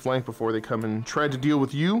destroy this flank before they come and try to deal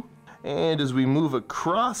with you. And as we move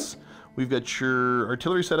across, we've got your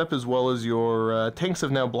artillery set up as well as your tanks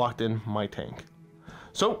have now blocked in my tank.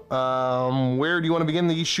 So, where do you want to begin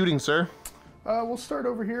the shooting, sir? We'll start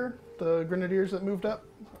over here. The grenadiers that moved up.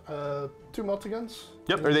 2 multi-guns.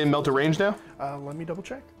 Yep, are they in melta range now? Let me double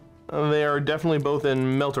check. They are definitely both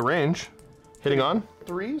in melta range. Hitting on.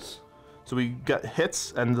 3s. So we got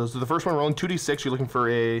hits, and those are the first one rolling 2d6. You're looking for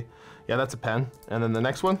a, yeah, that's a pen. And then the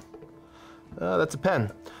next one, that's a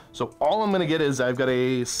pen. So all I'm going to get is I've got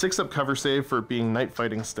a 6-up cover save for it being night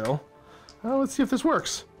fighting still. Let's see if this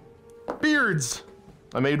works. Beards!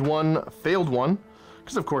 I made 1, failed 1,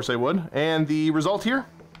 because of course I would. And the result here?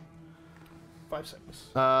 5-6.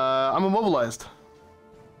 I'm immobilized.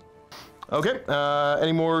 Okay,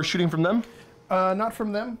 any more shooting from them? Not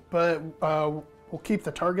from them, but we'll keep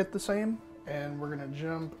the target the same, and we're going to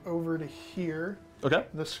jump over to here. Okay.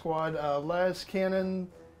 The squad, las cannon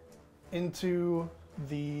into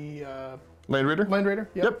the Land Raider? Land Raider,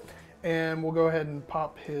 Yep. And we'll go ahead and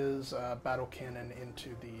pop his battle cannon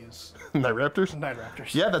into these Night Raptors? Night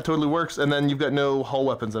Raptors. Yeah, that totally works. And then you've got no hull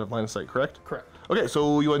weapons that have line of sight, correct? Correct. Okay,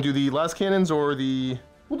 so you want to do the las cannons or the...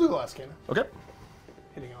 We'll do the las cannon. Okay.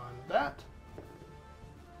 Hitting on that.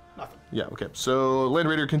 Nothing. Yeah, okay. So Land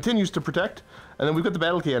Raider continues to protect, and then we've got the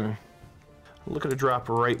battle cannon. Look at a drop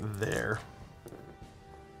right there.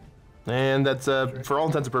 And that's, for all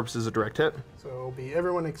intents and purposes, a direct hit. So it'll be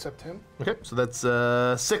everyone except him. Okay, so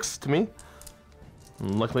that's 6 to me.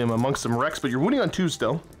 And luckily I'm amongst some wrecks, but you're wounding on 2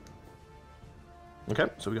 still. Okay,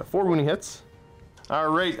 so we got 4 wounding hits.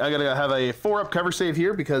 Alright, I gotta have a 4-up cover save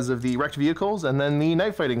here because of the wrecked vehicles, and then the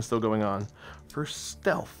night fighting still going on. For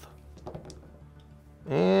stealth.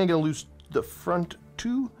 And gonna lose the front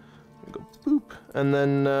 2. Go boop. And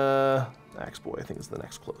then Axe Boy, I think, is the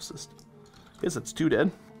next closest. Guess that's 2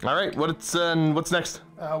 dead. Alright, what's next?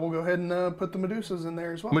 We'll go ahead and put the Medusas in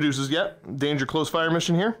there as well. Medusas, yeah. Danger close fire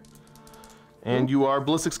mission here. And you are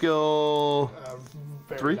ballistic skill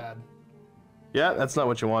Very 3? bad. Yeah, that's not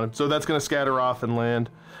what you wanted. So that's going to scatter off and land.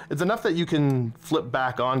 It's enough that you can flip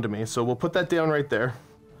back onto me, so we'll put that down right there.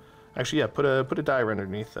 Actually, yeah, put a die right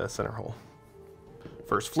underneath the center hole.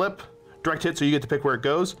 First flip, direct hit, so you get to pick where it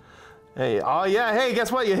goes. Hey, oh yeah, hey,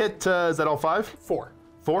 guess what? You hit, is that all 5? 4.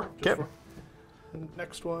 4? Okay.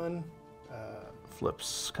 Next one.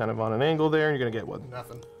 Flips kind of on an angle there, and you're going to get what?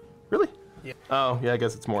 Nothing. Really? Yeah. Oh, yeah, I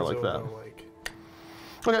guess it's more like So that. it'll go like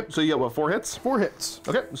Okay, so you got what, 4 hits? 4 hits.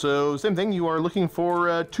 Okay, so same thing. You are looking for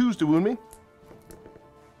 2s to wound me.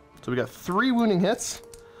 So we got 3 wounding hits.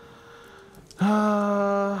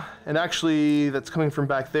 And actually, that's coming from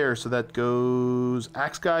back there, so that goes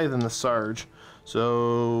Axe Guy, then the Sarge.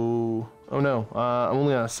 So, oh no, I'm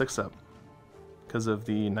only on a 6-up because of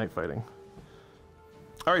the night fighting.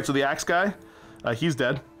 All right, so the Axe Guy, he's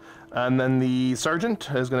dead. And then the Sergeant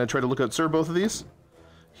is going to try to look out Sir both of these.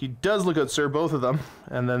 He does look out Sir both of them,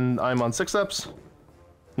 and then I'm on 6-ups.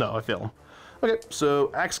 No, I fail him. Okay,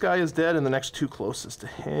 so Axe Guy is dead, and the next two closest to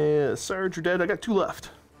him, Sarge are dead. I got 2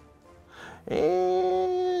 left.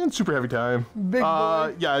 And Super Heavy time. Big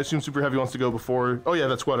boy. Yeah, I assume Super Heavy wants to go before. Oh yeah,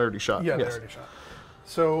 that squad already shot. Yeah, they yes. already shot.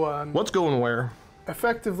 So What's going where?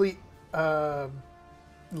 effectively,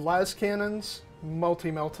 las cannons,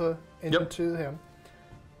 multi-melta into him.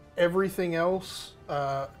 Everything else,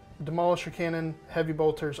 demolisher cannon, heavy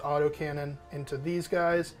bolters, auto cannon into these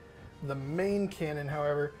guys. The main cannon,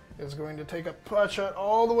 however, is going to take a pot shot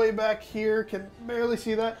all the way back here. Can barely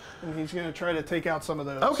see that, and he's going to try to take out some of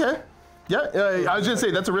those. Okay. Yeah, I was going to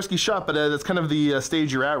say that's a risky shot, but that's kind of the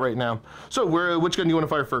stage you're at right now. So, which gun do you want to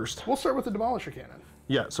fire first? We'll start with the demolisher cannon.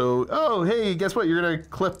 Yeah. So, oh hey, guess what? You're going to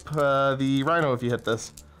clip the Rhino if you hit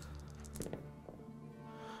this.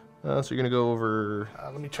 So you're going to go over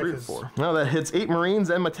Let me check 3 or his 4. No, that hits 8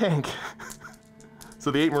 Marines and my tank.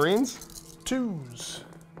 So the 8 Marines. 2s.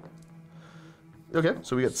 Okay,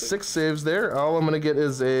 so we got 6 saves there. All I'm going to get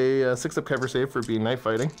is a 6-up cover save for being night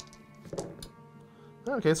fighting.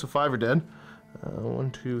 Okay, so 5 are dead.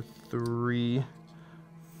 1, 2, 3,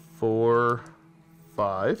 4,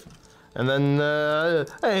 5. And then,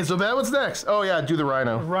 hey, so bad. What's next? Oh yeah, do the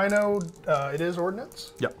Rhino. Rhino, it is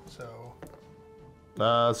ordnance. Yep. So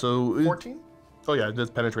So 14. Oh yeah,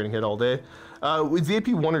 just penetrating hit all day. Is the AP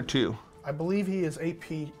 1 or 2? I believe he is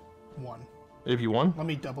AP 1. AP 1? Let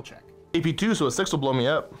me double check. AP 2, so a 6 will blow me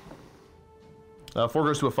up. 4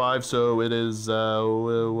 goes to a 5, so it is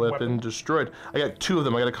weapon destroyed. I got 2 of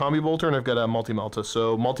them. I got a combi bolter and I've got a multi-melta.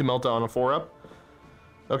 So multi-melta on a 4-up.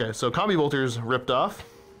 Okay, so combi bolters ripped off.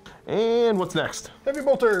 And what's next? Heavy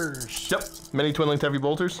bolters. Yep, many twin-linked heavy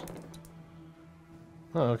bolters.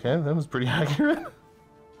 Oh, okay, that was pretty accurate.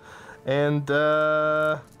 And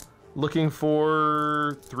looking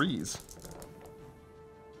for 3s.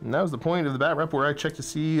 And that was the point of the bat rep where I check to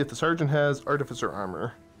see if the Sergeant has Artificer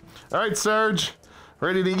armor. All right, Sarge,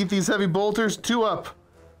 ready to eat these heavy bolters? 2 up,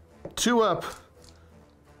 2 up,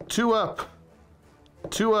 2 up,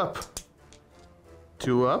 2 up,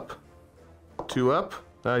 2 up, 2 up.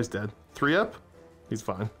 Oh, he's dead. 3 up, he's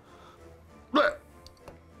fine.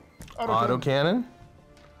 Auto cannon.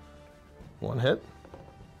 1 hit.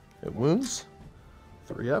 It wounds.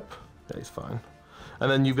 3 up. Yeah, he's fine. And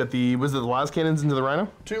then you've got the, was it the las cannons into the Rhino?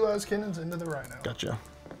 2 las cannons into the Rhino. Gotcha.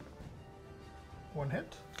 1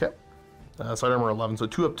 hit. Okay. Side armor 11, so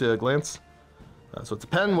 2 up to glance. So it's a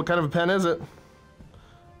pen. What kind of a pen is it?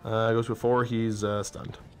 Goes to a 4. He's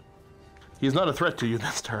stunned. He's not a threat to you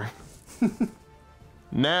this turn.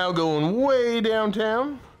 Now going way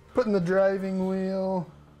downtown. Putting the driving wheel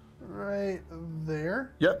right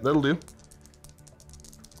there. Yep, that'll do.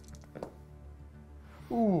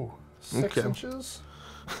 Ooh, 6 Okay. inches.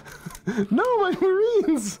 No, my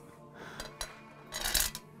Marines!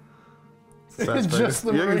 Just the Yeah, it's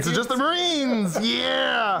Marines? just the Marines!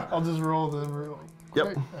 Yeah! I'll just roll the real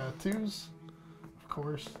Yep. quick. 2s, of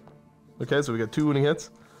course. Okay, so we got 2 winning hits.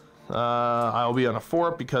 I'll be on a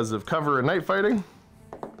 4-up because of cover and night fighting.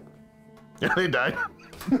 Yeah, they died.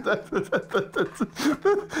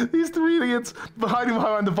 These 3 idiots hiding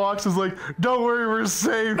behind the box is like, don't worry, we're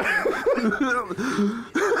safe.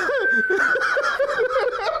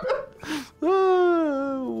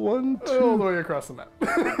 1, 2. All the way across the map.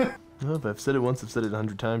 Well, if I've said it once, I've said it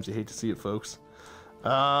 100 times. You hate to see it, folks.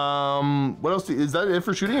 What else? Is that it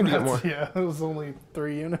for shooting, or do you get more? Yeah, it was only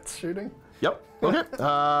 3 units shooting. Yep. Okay.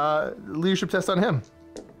 Leadership test on him.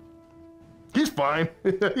 He's fine.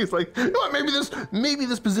 He's like, you know what, maybe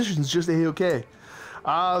this position's just a-okay.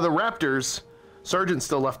 The Raptors, Sergeant's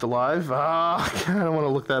still left alive. I don't want to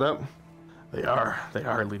look that up. They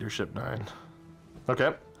are leadership 9.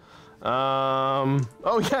 Okay.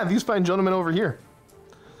 Oh yeah, these fine gentlemen over here.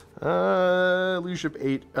 Leadership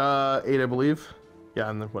 8, 8 I believe. Yeah,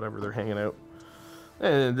 and then whatever, they're hanging out.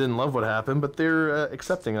 And didn't love what happened, but they're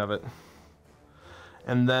accepting of it.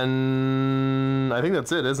 And then I think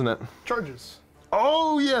that's it, isn't it? Charges.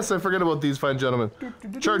 Oh yes, I forget about these fine gentlemen.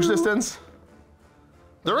 Charge distance.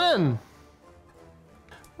 They're in.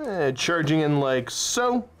 Charging in like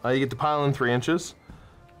so. You get to pile in 3 inches.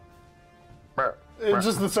 It's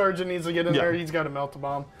just the Sergeant needs to get in Yeah. there. He's got to melt the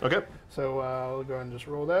bomb. Okay. So I'll go ahead and just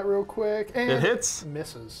roll that real quick. And It hits.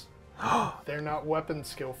 Misses. They're not weapon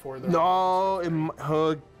skill for them. No,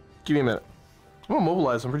 give me a minute. I'm gonna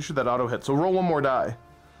mobilize. I'm pretty sure that auto hit. So roll one more die.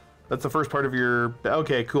 That's the first part of your...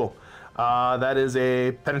 Okay, cool. That is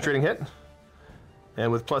a penetrating hit.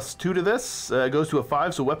 And with +2 to this, it goes to a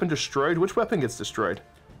 5, so weapon destroyed. Which weapon gets destroyed?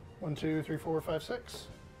 1, 2, 3, 4, 5, 6.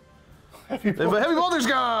 Heavy bolter's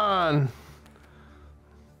gone!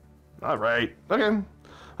 All right. Okay.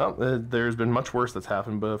 Well, there's been much worse that's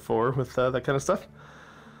happened before with that kind of stuff.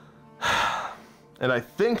 And I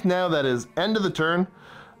think now that is end of the turn.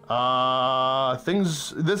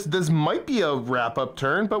 This might be a wrap-up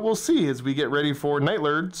turn, but we'll see as we get ready for Night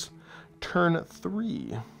Lords turn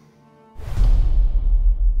 3.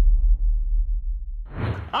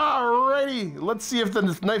 Alrighty, let's see if the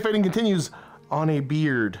knife fighting continues on a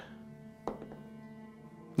beard.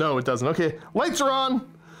 No, it doesn't. Okay, lights are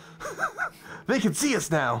on. They can see us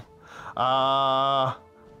now.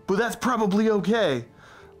 But that's probably okay.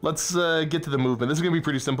 Let's get to the movement. This is going to be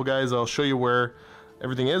pretty simple, guys. I'll show you where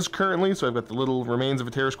everything is currently. So I've got the little remains of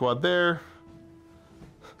a terror squad there.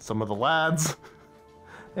 Some of the lads.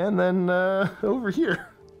 And then over here.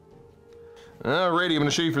 Alrighty, I'm going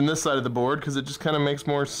to show you from this side of the board because it just kind of makes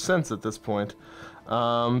more sense at this point.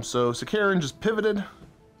 So Sakaran just pivoted.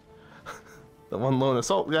 The one lone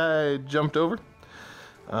assault guy jumped over.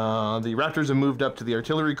 The Raptors have moved up to the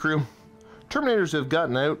artillery crew. Terminators have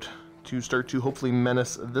gotten out to start to hopefully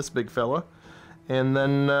menace this big fella. And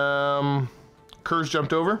then Kurz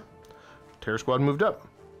jumped over. Terror squad moved up.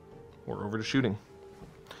 We're over to shooting.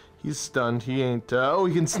 He's stunned. He ain't... oh,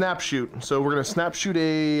 he can snap shoot. So we're going to snap shoot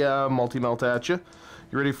a multi-melt at you.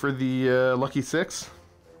 You ready for the lucky 6?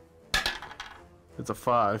 It's a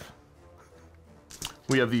 5.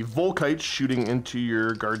 We have the Volkite shooting into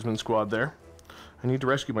your guardsman squad there. I need to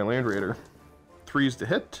rescue my Land Raider. 3s to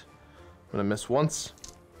hit. I'm going to miss once.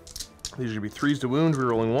 These are going to be 3s to wound,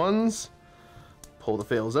 rerolling 1s. Pull the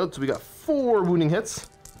fails out. So we got 4 wounding hits.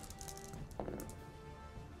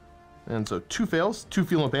 And so 2 fails, 2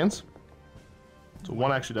 feel no pains. So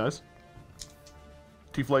 1 actually dies.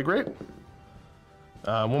 T-flag great.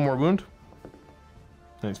 1 more wound.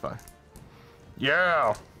 And he's fine.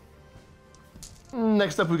 Yeah!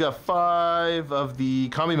 Next up we got 5 of the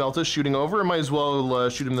Kami Meltas shooting over. I might as well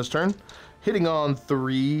shoot him this turn. Hitting on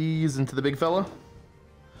 3s into the big fella.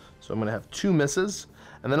 So I'm going to have 2 misses.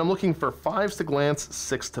 And then I'm looking for 5s to glance,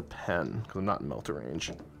 6 to pen, because I'm not in melter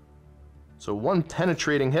range. So 1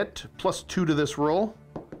 penetrating hit, +2 to this roll.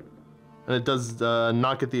 And it does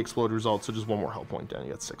not get the explode result, so just 1 more health point down.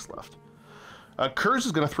 You got 6 left. Kurz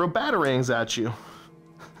is going to throw batarangs at you.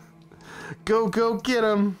 Go get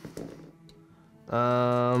him!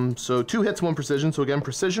 So 2 hits, 1 precision. So again,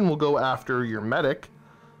 precision will go after your medic,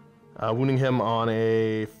 wounding him on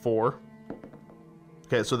a 4.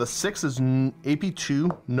 Okay, so the 6 is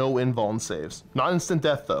AP2, no invuln saves. Not instant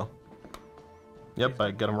death, though. Yep,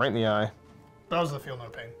 I got him right in the eye. That was the feel no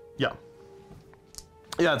pain. Yeah.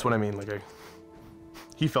 Yeah, that's what I mean. Like,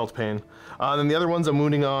 he felt pain. Then the other ones I'm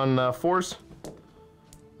wounding on 4s.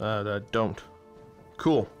 Don't.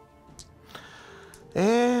 Cool.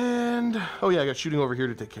 And, oh yeah, I got shooting over here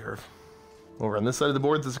to take care of. Over on this side of the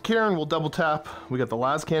board, there's a Karen. We'll double tap. We got the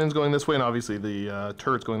las cannons going this way, and obviously the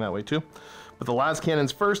turret's going that way too. But the las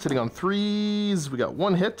cannons first, hitting on 3s. We got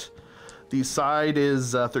 1 hit. The side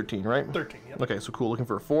is 13, right? 13, yep. Okay, so cool. Looking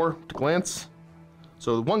for a 4 to glance.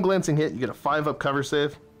 So 1 glancing hit, you get a 5 up cover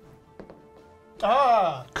save.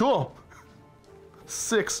 Ah! Cool.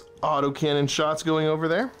 6 autocannon shots going over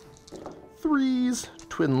there. 3s,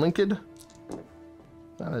 twin linked.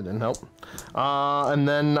 That didn't help. And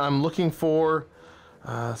then I'm looking for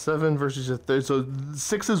 7 versus a 3. So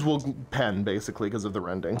 6s will pen, basically, because of the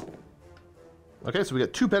rending. Okay, so we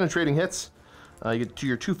got 2 penetrating hits. You get to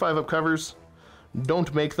your 2 5-up covers.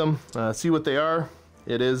 Don't make them. See what they are.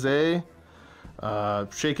 It is a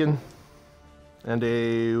shaken and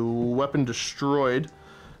a weapon destroyed.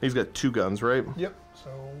 He's got 2 guns, right? Yep. So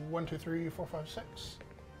 1, 2, 3, 4, 5, 6.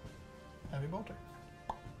 Heavy bolter.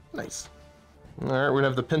 Nice. All right, we're gonna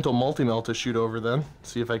have the Pinto multi-melt to shoot over then.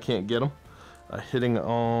 See if I can't get him. Hitting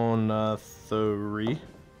on 3.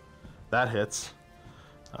 That hits.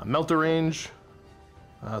 Melter range.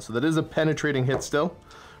 So that is a penetrating hit still.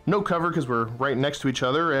 No cover because we're right next to each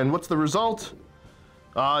other. And what's the result?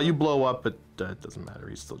 You blow up, but it doesn't matter.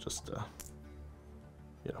 He's still just,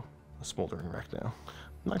 you know, a smoldering wreck now.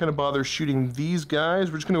 I'm not going to bother shooting these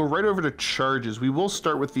guys. We're just going to go right over to charges. We will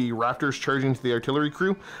start with the Raptors charging to the artillery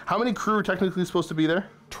crew. How many crew are technically supposed to be there?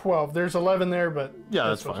 12. There's 11 there, but yeah,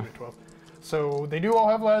 that's fine. 12. So they do all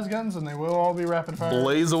have las guns, and they will all be rapid fire.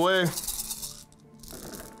 Blaze away.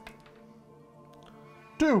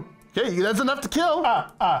 2. Okay, that's enough to kill.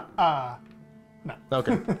 No.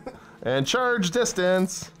 Okay. And charge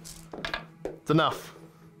distance. It's enough.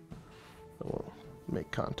 We'll make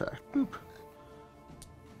contact. Boop.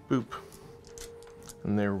 Boop.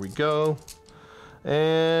 And there we go.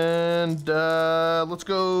 And let's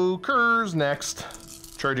go Kurz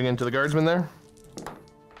next. Charging into the guardsman there.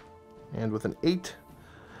 And with an 8.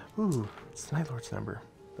 Ooh, it's the Night Lord's number.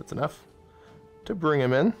 That's enough to bring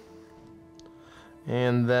him in.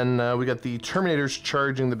 And then we got the Terminators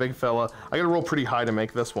charging the big fella. I gotta roll pretty high to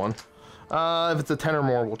make this one. If it's a 10 or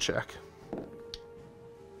more, we'll check.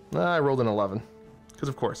 I rolled an 11. Because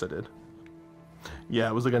of course I did. Yeah,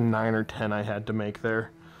 it was like a 9 or 10 I had to make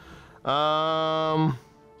there. You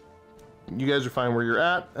guys are fine where you're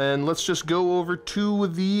at. And let's just go over to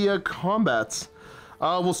the combats.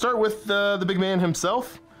 We'll start with the big man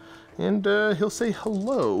himself. And he'll say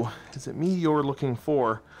hello. Is it me you're looking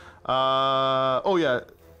for? Oh yeah,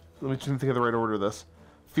 let me think of the right order of this.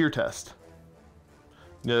 Fear test.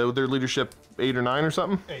 Yeah, their leadership 8 or 9 or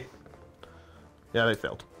something? 8. Yeah, they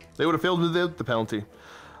failed. They would have failed without the penalty.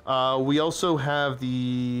 We also have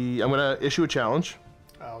the... I'm going to issue a challenge.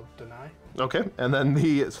 I'll deny. Okay, and then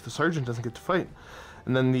the sergeant doesn't get to fight.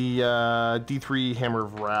 And then the D3 Hammer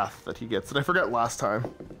of Wrath that he gets that I forgot last time.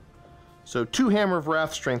 So 2 Hammer of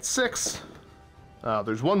Wrath, strength 6.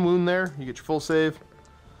 There's 1 wound there. You get your full save.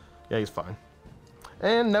 Yeah, he's fine.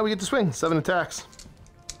 And now we get to swing. 7 attacks.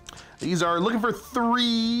 These are looking for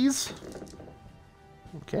 3s.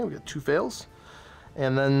 Okay, we got 2 fails.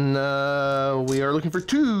 And then we are looking for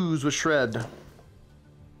 2s with Shred.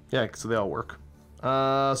 Yeah, so they all work.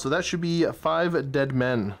 So that should be 5 dead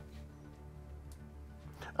men.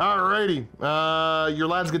 Alrighty. Your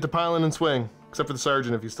lads get to pile in and swing. Except for the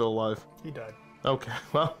sergeant if he's still alive. He died. Okay,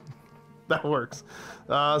 well, that works.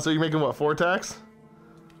 So you're making what, 4 attacks?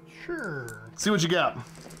 Sure. See what you got.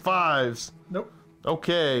 5s. Nope.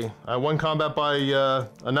 Okay, I won combat by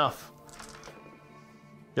enough.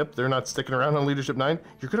 Yep, they're not sticking around on leadership 9.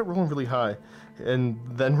 You're good at rolling really high and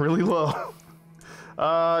then really low.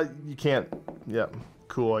 You can't. Yep,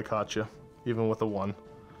 cool, I caught you. Even with a 1.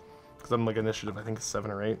 Because I'm like initiative, I think it's 7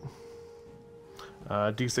 or 8.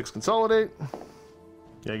 D6 consolidate.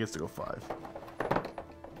 Yeah, he gets to go 5.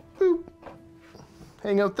 Boop.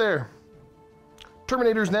 Hang out there.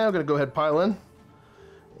 Terminator's now going to go ahead pile in.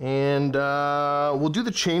 And we'll do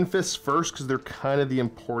the chain fists first because they're kind of the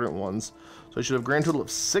important ones. So I should have a grand total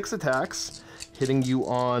of 6 attacks, hitting you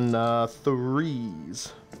on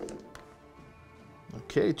 3s.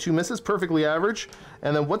 Okay, 2 misses, perfectly average.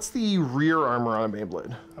 And then what's the rear armor on a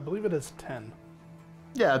Beyblade? I believe it is 10.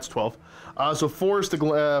 Yeah, it's 12. So 4 is to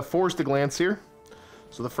glance here.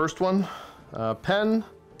 So the first one, pen,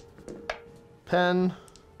 pen,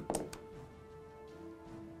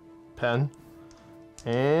 pen,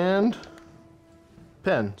 and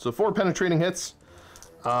pen. So 4 penetrating hits.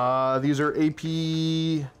 These are AP.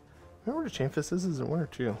 Remember what a chain fist is? Is it 1 or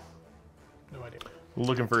 2? No idea.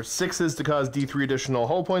 Looking for 6s to cause D3 additional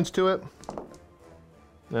hull points to it.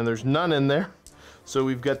 And there's none in there. So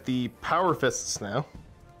we've got the power fists now.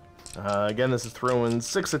 Again, this is throwing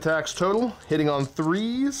 6 attacks total, hitting on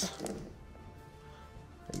 3s.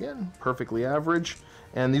 Again, perfectly average.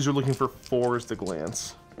 And these are looking for 4s to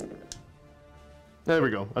glance. There we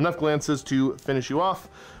go. Enough glances to finish you off.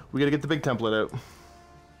 We gotta get the big template out.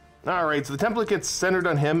 Alright, so the template gets centered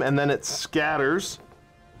on him and then it scatters.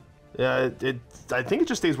 I think it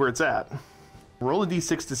just stays where it's at. Roll a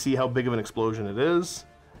d6 to see how big of an explosion it is.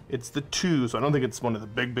 It's the 2, so I don't think it's one of the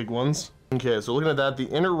big ones. Okay, so looking at that, the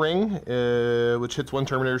inner ring, which hits 1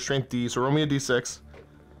 Terminator, strength D, so roll me a d6.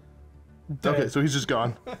 Dead. Okay, so he's just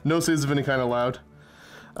gone. No saves of any kind allowed.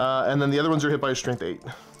 And then the other ones are hit by a strength 8.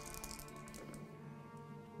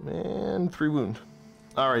 And 3 wound.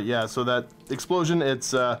 Alright, yeah, so that explosion,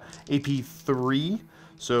 it's AP 3.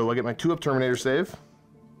 So I get my 2 up Terminator save.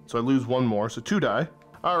 So I lose 1 more, so 2 die.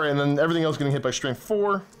 Alright, and then everything else getting hit by strength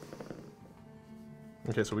 4.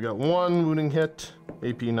 Okay, so we got 1 wounding hit.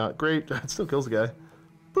 AP not great. It still kills the guy.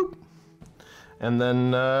 Boop. And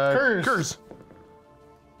then Kurz.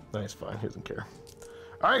 Nice, fine, he doesn't care.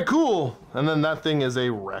 Alright, cool. And then that thing is a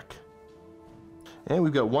wreck. And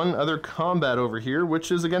we've got 1 other combat over here,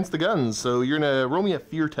 which is against the guns. So you're gonna roll me a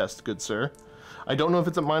fear test, good sir. I don't know if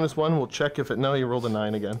it's at -1. We'll check if it... No, you rolled a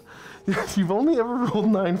 9 again. You've only ever rolled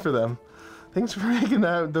 9 for them. Thanks for making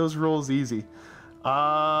those rolls easy.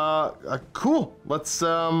 Cool. Let's,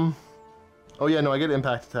 Oh yeah, no, I get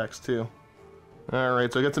impact attacks too.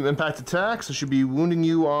 Alright, so I got some impact attacks. I should be wounding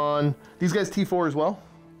you on... These guys T4 as well?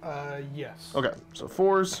 Yes. Okay, so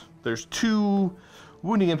 4s. There's 2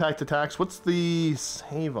 wounding impact attacks. What's the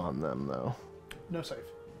save on them, though? No save.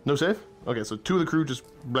 No save? Okay, so 2 of the crew just...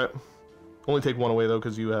 Bleh. Only take 1 away, though,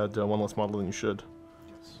 because you had 1 less model than you should.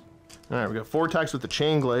 Yes. All right, we got 4 attacks with the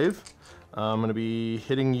Chain Glaive. I'm going to be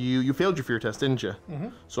hitting you. You failed your fear test, didn't you? Mm-hmm.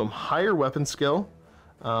 So I'm higher weapon skill,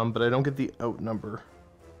 but I don't get the outnumber.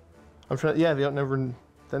 I'm trying. Yeah, the outnumber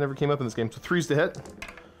that never came up in this game. So 3's to hit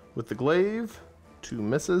with the glaive, 2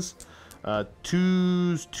 misses,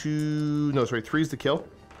 3's to kill.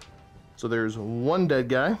 So there's 1 dead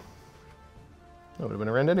guy. That would have been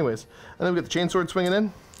a rend anyways. And then we got the chainsword swinging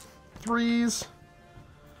in, 3's,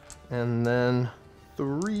 and then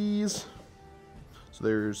 3's. So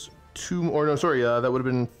there's 2 more. No, sorry, that would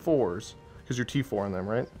have been 4's because you're T4 on them,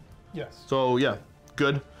 right? Yes. So yeah,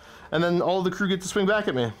 good. And then all the crew get to swing back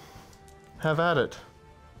at me. Have at it.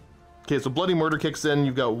 Okay, so Bloody Murder kicks in.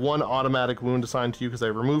 You've got 1 automatic wound assigned to you because I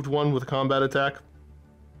removed 1 with a combat attack.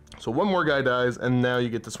 So 1 more guy dies, and now you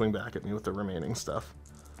get to swing back at me with the remaining stuff.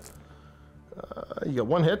 You got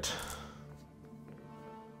 1 hit,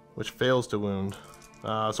 which fails to wound.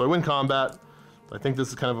 So I win combat. I think this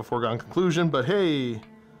is kind of a foregone conclusion, but hey,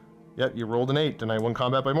 yep, you rolled an 8, and I won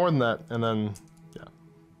combat by more than that, and then, yeah,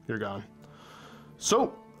 you're gone.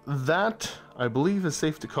 So that, I believe, is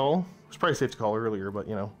safe to call. It was probably safe to call earlier, but,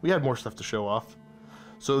 you know, we had more stuff to show off.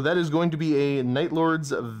 So that is going to be a Night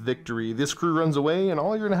Lord's victory. This crew runs away, and all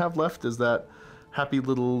you're going to have left is that happy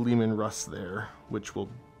little Leman Russ there, which will,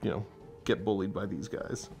 you know, get bullied by these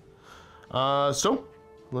guys. So,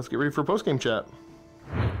 let's get ready for post-game chat.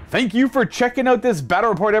 Thank you for checking out this battle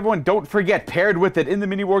report, everyone. Don't forget, paired with it in the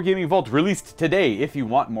MiniWarGaming Vault, released today, if you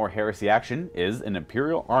want more Heresy action, is an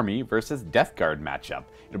Imperial Army versus Death Guard matchup.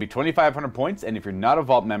 It'll be 2,500 points, and if you're not a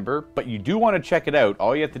Vault member, but you do want to check it out,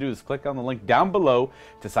 all you have to do is click on the link down below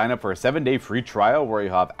to sign up for a 7-day free trial where you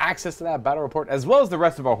have access to that battle report, as well as the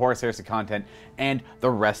rest of our Horus Heresy content, and the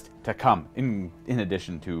rest to come, in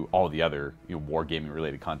addition to all the other wargaming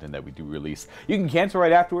related content that we do release. You can cancel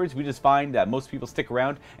right afterwards. We just find that most people stick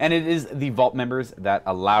around, and it is the Vault members that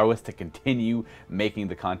allow us to continue making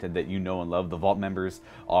the content that you know and love. The Vault members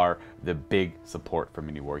are the big support for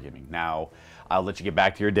MiniWarGaming. Now, I'll let you get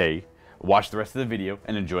back to your day, watch the rest of the video,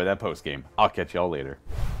 and enjoy that post-game. I'll catch y'all later.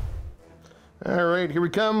 All right, here we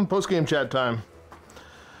come. Post-game chat time.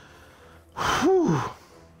 Whew.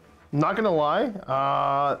 Not gonna lie,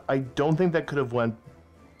 I don't think that could have went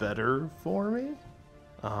better for me.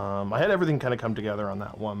 I had everything kind of come together on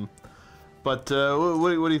that one. But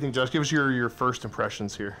what do you think, Josh? Give us your first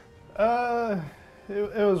impressions here. It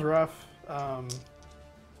was rough.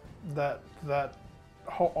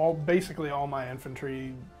 Basically all my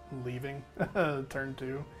infantry leaving turn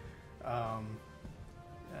 2.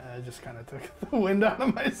 I just kind of took the wind out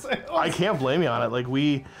of my sails. I can't blame you on it. Like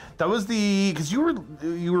because you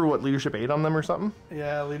were what, leadership 8 on them or something?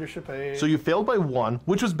 Yeah, leadership 8. So you failed by 1,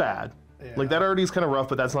 which was bad. Yeah. Like that already is kind of rough,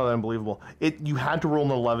 but that's not unbelievable. You had to roll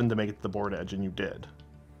an 11 to make it to the board edge, and you did.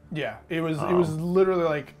 Yeah, it was literally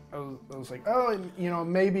like I was like, oh, you know,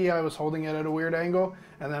 maybe I was holding it at a weird angle,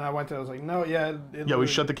 and then I went to, I was like, no, yeah. Yeah, we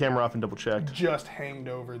shut the camera off and double checked. Just hanged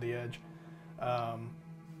over the edge.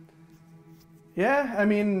 Yeah, I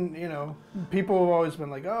mean, you know, people have always been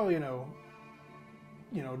like, oh, you know,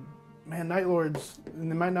 man, Night Lords,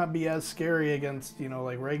 they might not be as scary against, you know,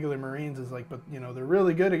 like regular Marines, is like, but you know, they're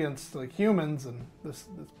really good against like humans, and this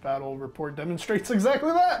battle report demonstrates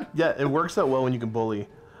exactly that. Yeah, it works out well when you can bully.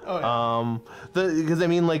 Oh, yeah. Because I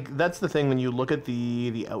mean, like, that's the thing when you look at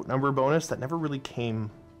the outnumber bonus, that never really came.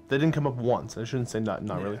 That didn't come up once. I shouldn't say not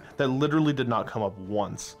really. That literally did not come up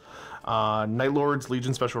once. Night Lord's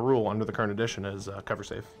Legion special rule under the current edition is cover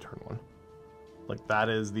safe turn 1. Like, that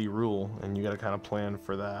is the rule, and you got to kind of plan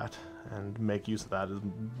for that and make use of that as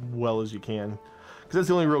well as you can, because that's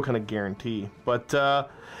the only real kind of guarantee. But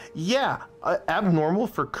yeah, abnormal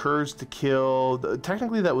for Kurz to kill.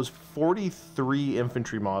 Technically, that was 43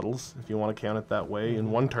 infantry models, if you want to count it that way,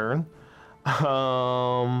 in 1 turn. It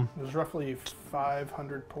was roughly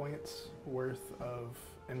 500 points worth of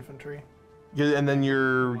infantry. Yeah, and then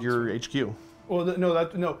your HQ. Well,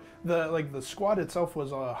 the squad itself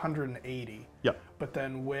was 180. Yep. But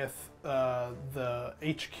then with the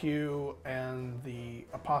HQ and the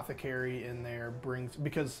apothecary in there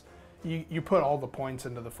because you put all the points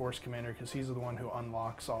into the force commander, because he's the one who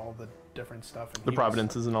unlocks all the different stuff. And the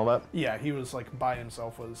providences and all that. Yeah, he was like by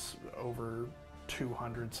himself was over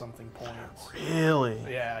 200 something points. Really?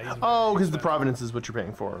 Yeah. Oh, because the providence is what you're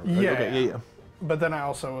paying for. Yeah. Okay, yeah. But then I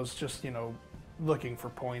also was just, you know, looking for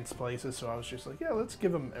points places, so I was just like, yeah, let's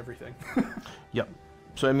give them everything. Yep.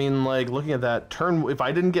 So I mean, like, looking at that turn, if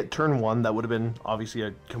I didn't get turn 1, that would have been obviously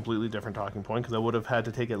a completely different talking point, because I would have had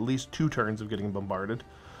to take at least 2 turns of getting bombarded.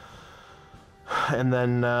 And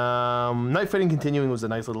then night fighting continuing was a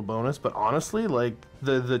nice little bonus, but honestly, like,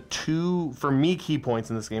 the 2 for me key points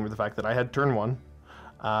in this game are the fact that I had turn 1,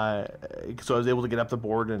 So I was able to get up the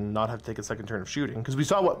board and not have to take a second turn of shooting. Because we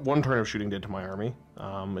saw what one turn of shooting did to my army.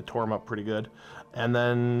 It tore them up pretty good. And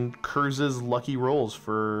then Kurz's lucky rolls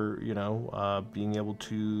for, you know, being able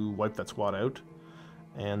to wipe that squad out.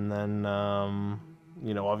 And then,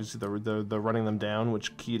 you know, obviously the running them down,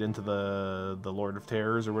 which keyed into the Lord of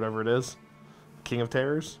Terrors or whatever it is. King of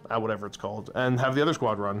Terrors? Whatever it's called. And have the other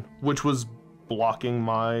squad run, which was blocking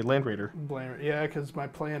my Land Raider. Yeah, because my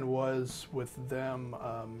plan was with them,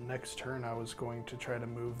 next turn I was going to try to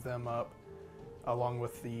move them up along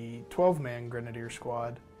with the 12-man Grenadier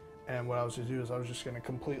squad, and what I was going to do is I was just going to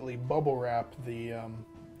completely bubble wrap the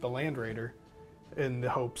Land Raider in the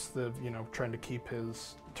hopes of, you know, trying to keep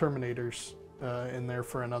his Terminators in there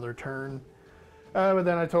for another turn. But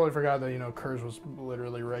then I totally forgot that, you know, Kurz was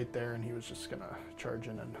literally right there and he was just going to charge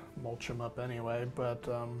in and mulch him up anyway, but...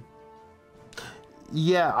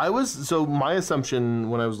 Yeah, so my assumption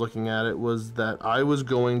when I was looking at it was that I was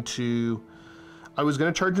going to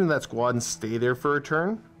charge into that squad and stay there for a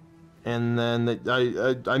turn, and then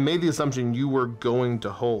I made the assumption you were going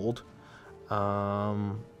to hold,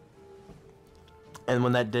 and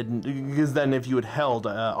when that didn't, because then if you had held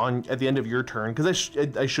at the end of your turn, because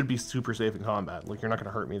I should be super safe in combat, like you're not going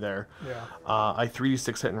to hurt me there. Yeah. I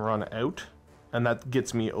 3d6 hit and run out, and that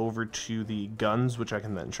gets me over to the guns, which I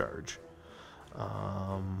can then charge.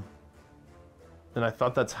 And I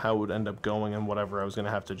thought that's how it would end up going, and whatever, I was going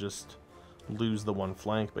to have to just lose the one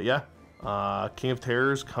flank. But yeah, King of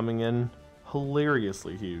Terrors coming in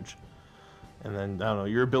hilariously huge. And then, I don't know,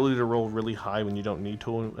 your ability to roll really high when you don't need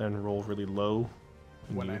to and roll really low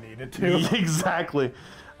when I needed to. Exactly.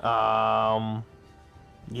 Yeah.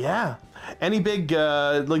 Any big,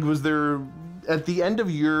 like, was there, at the end of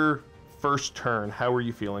your first turn, how were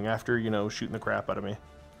you feeling after, you know, shooting the crap out of me?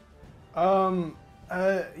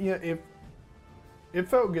 Yeah, it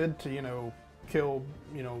felt good to, you know, kill,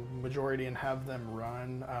 you know, majority and have them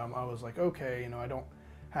run. I was like, okay, you know, I don't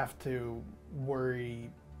have to worry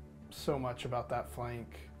so much about that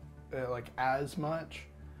flank, like, as much.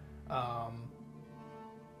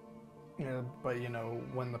 You know, but, you know,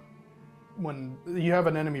 when you have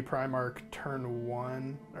an enemy Primarch turn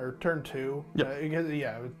 1, or turn 2,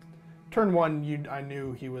 yeah, turn 1, I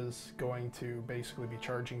knew he was going to basically be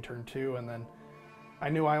charging turn 2, and then I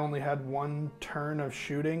knew I only had one turn of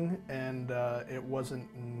shooting, and it wasn't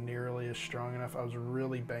nearly as strong enough. I was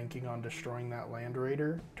really banking on destroying that Land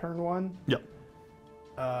Raider turn 1. Yep.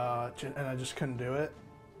 And I just couldn't do it.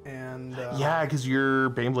 And yeah, because your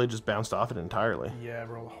Baneblade just bounced off it entirely. Yeah, I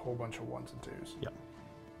rolled a whole bunch of 1s and 2s. Yep.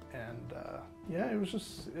 And yeah, it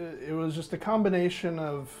was just a combination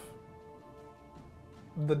of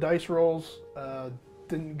the dice rolls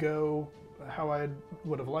didn't go how I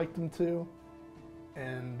would have liked them to,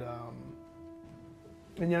 and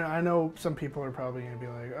you know, I know some people are probably going to be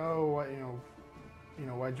like, oh, what, you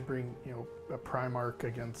know, why'd you bring, you know, a Primarch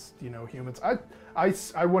against, you know, humans? I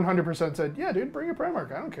 100% said, yeah, dude, bring a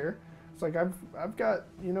Primarch. I don't care. It's like I've got,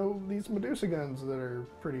 you know, these Medusa guns that are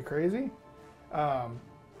pretty crazy.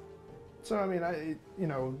 So I mean, you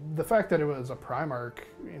know, the fact that it was a Primarch,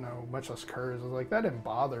 you know, much less Kurz, was like, that didn't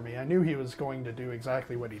bother me. I knew he was going to do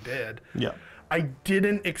exactly what he did. Yeah. I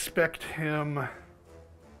didn't expect him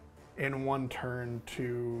in one turn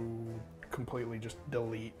to completely just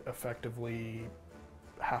delete effectively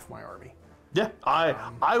half my army. Yeah,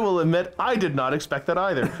 I will admit I did not expect that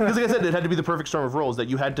either. Because like I said, it had to be the perfect storm of rolls that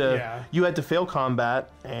you had to fail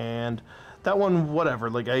combat, and that one, whatever.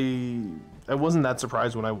 Like I wasn't that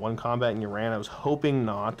surprised when I won combat and you ran. I was hoping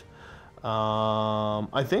not.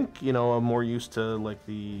 I think, you know, I'm more used to like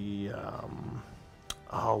the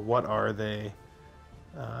what are they?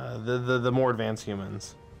 The more advanced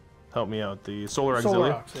humans. Help me out. The Solar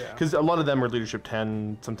Auxiliary. Because a lot of them are Leadership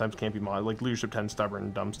 10, sometimes can't be mod, like Leadership 10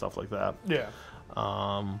 stubborn, dumb stuff like that. Yeah.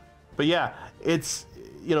 But yeah, it's,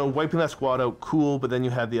 you know, wiping that squad out, cool, but then you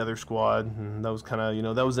had the other squad, and that was kind of, you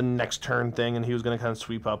know, that was a next turn thing, and he was going to kind of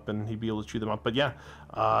sweep up, and he'd be able to chew them up. But yeah,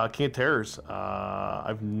 King of Terrors,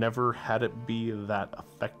 I've never had it be that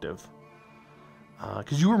effective.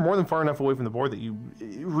 Because you were more than far enough away from the board that you,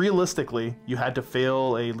 realistically, you had to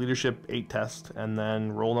fail a Leadership 8 test and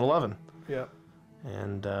then roll an 11. Yeah.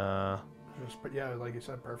 And, but yeah, like you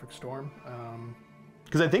said, perfect storm.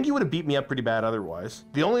 Because I think you would have beat me up pretty bad otherwise.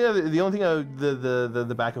 The only thing,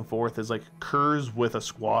 the back and forth is like Kurz with a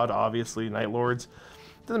squad, obviously, Night Lords.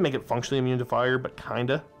 Doesn't make it functionally immune to fire, but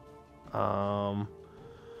kinda.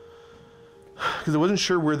 Because I wasn't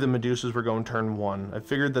sure where the Medusas were going turn 1. I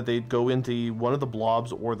figured that they'd go into one of the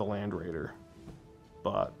blobs or the Land Raider.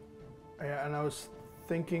 But yeah, and I was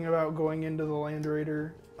thinking about going into the Land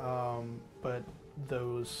Raider, but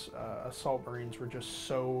those assault marines were just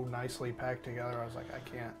so nicely packed together. I was like, I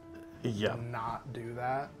can't not do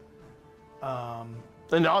that.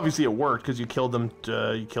 And obviously it worked because you killed them.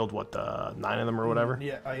 You killed what, 9 of them or whatever.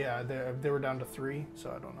 Yeah, they were down to 3, so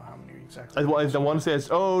I don't know how many exactly. I want to say,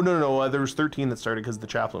 no, there was 13 that started because the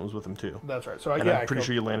chaplain was with him too. That's right. So I'm pretty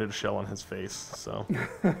sure you landed a shell on his face. So.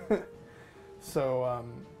 So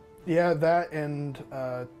yeah, that and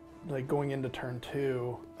like going into turn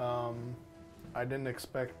 2, I didn't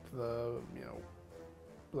expect the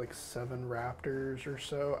like 7 raptors or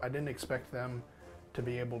so. I didn't expect them to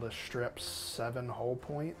be able to strip 7 hull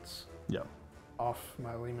points off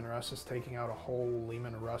my Leman Russes, taking out a whole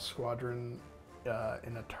Leman Russ squadron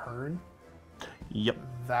in a turn. Yep.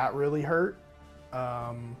 That really hurt.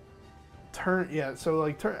 Turn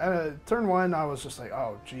 1, I was just like,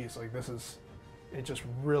 oh geez, like this is, it just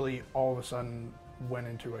really all of a sudden went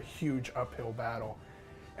into a huge uphill battle.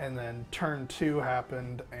 And then turn 2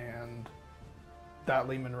 happened and that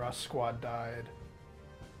Leman Russ squad died.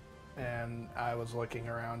 And I was looking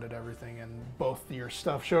around at everything and both your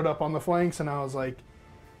stuff showed up on the flanks and I was like,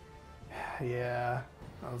 yeah.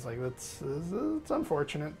 I was like, it's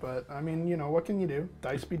unfortunate, but I mean, what can you do?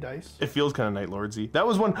 Dice be dice. It feels kind of Night Lordsy. That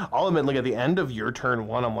was one, I'll admit, like at the end of your turn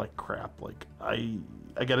 1, I'm like, crap, like I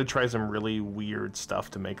got to try some really weird stuff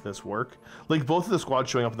to make this work. Like both of the squads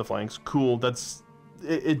showing up at the flanks, cool.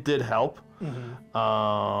 It did help.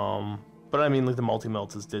 Mm-hmm. But I mean, like the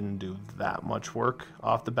multi-melts didn't do that much work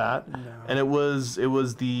off the bat. No. And it was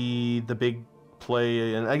the big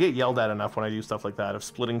play, and I get yelled at enough when I do stuff like that, of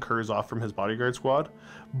splitting Kurz off from his bodyguard squad.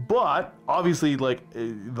 But obviously, like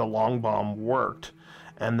the long bomb worked.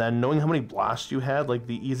 And then knowing how many blasts you had, like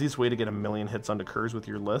the easiest way to get 1,000,000 hits onto Kurz with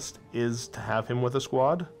your list is to have him with a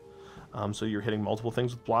squad. So you're hitting multiple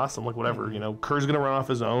things with blasts. I'm like, whatever, Kurz is going to run off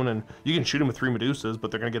his own, and you can shoot him with 3 Medusas,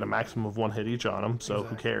 but they're going to get a maximum of 1 hit each on him, so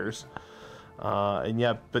Who cares? And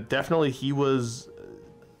yeah, but definitely he was,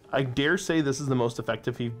 I dare say this is the most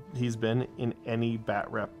effective he's been in any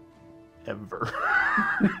bat rep ever.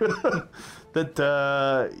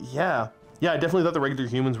 Yeah, I definitely thought the regular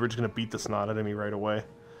humans were just going to beat the snot out of me right away.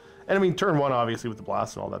 And I mean, turn 1, obviously, with the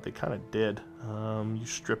blast and all that, they kind of did. You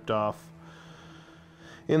stripped off,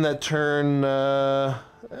 in that turn,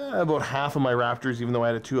 about half of my Raptors, even though I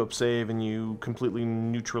had a 2-up save, and you completely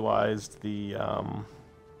neutralized the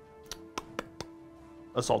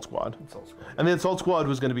Assault Squad. And the Assault Squad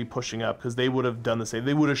was going to be pushing up, because they would have done the same.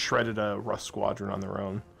 They would have shredded a Rust Squadron on their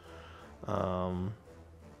own.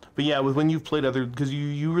 But yeah, when you've played other, because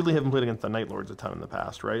you really haven't played against the Night Lords a ton in the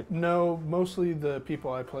past, right? No, mostly the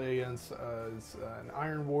people I play against is an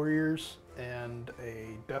Iron Warriors and a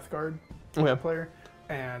Death Guard player.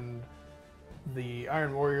 And the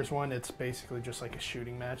Iron Warriors one, it's basically just like a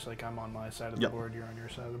shooting match. Like I'm on my side of the board, you're on your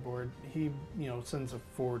side of the board. He, sends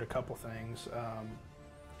forward a couple things,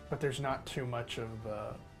 but there's not too much of,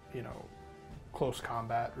 close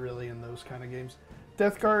combat really in those kind of games.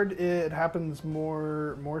 Death Guard, it happens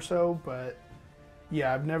more so, but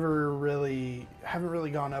yeah, haven't really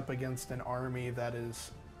gone up against an army that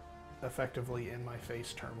is effectively in my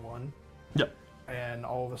face turn 1. Yep. And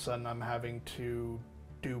all of a sudden I'm having to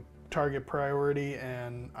do target priority,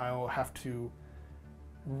 and I'll have to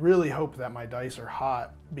really hope that my dice are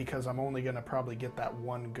hot, because I'm only going to probably get that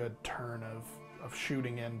one good turn of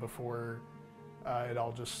shooting in before it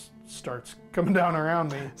all just starts coming down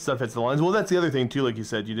around me. Stuff hits the lines. Well, that's the other thing too, like you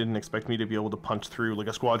said, you didn't expect me to be able to punch through like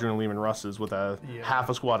a squadron of Leman Russes with half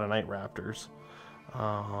a squad of Night Raptors.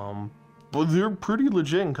 But they're pretty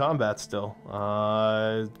legit in combat still.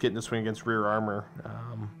 Getting to swing against rear armor.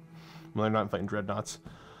 Well, they're not fighting dreadnoughts.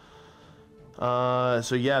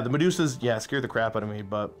 So yeah, the Medusas, scared the crap out of me,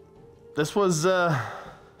 but this was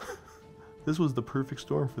this was the perfect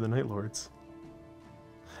storm for the Night Lords.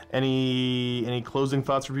 Any closing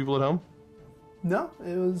thoughts for people at home? No,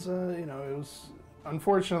 it was it was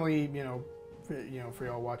unfortunately for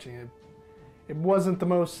y'all watching it, it wasn't the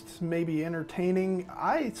most maybe entertaining.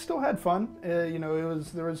 I still had fun.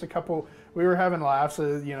 There was a couple, we were having laughs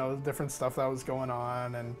at different stuff that was going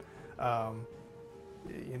on, and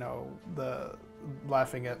the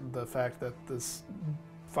laughing at the fact that this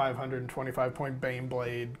 525 point Bane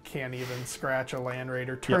Blade can't even scratch a Land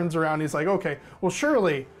Raider. Turns around, he's like, okay, well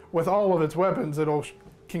surely with all of its weapons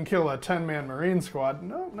can kill a 10-man Marine squad.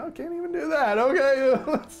 No, can't even do that. Okay.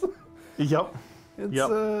 Yep.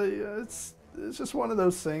 It's just one of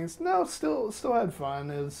those things. No, still had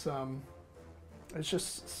fun. It's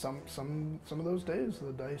just some of those days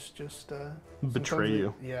the dice just betray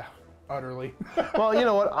you. Yeah, utterly. Well, you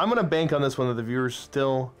know what? I'm gonna bank on this one that the viewers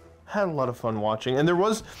still had a lot of fun watching, and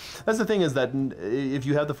that's the thing, is that if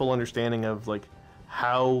you have the full understanding of like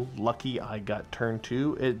how lucky I got turn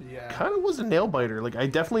 2. It Yeah. kind of was a nail biter. Like I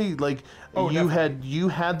definitely like you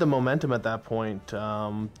had the momentum at that point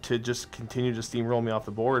to just continue to steamroll me off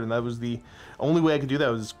the board, and that was the only way I could do that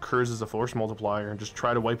was Kurz as a force multiplier and just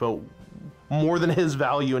try to wipe out more than his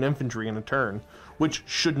value in infantry in a turn, which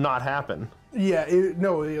should not happen. Yeah,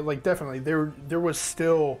 like definitely there was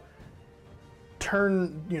still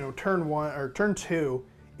turn 1 or turn 2.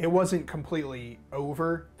 It wasn't completely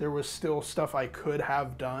over. There was still stuff I could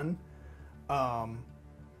have done, but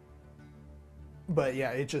yeah,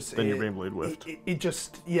 it just Then your Baneblade whiffed. It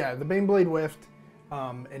just the Baneblade whiffed,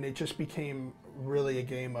 and it just became really a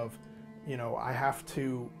game of, I have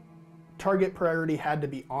to target priority had to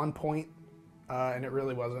be on point, and it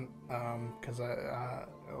really wasn't, because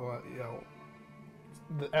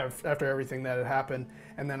after everything that had happened,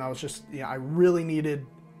 and then I was just I really needed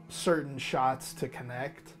certain shots to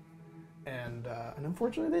connect, and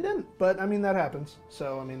unfortunately they didn't. But I mean, that happens.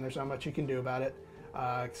 So I mean, there's not much you can do about it,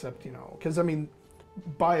 except because I mean,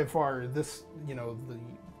 by and far this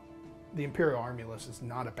the Imperial Army list is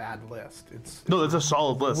not a bad list. It's a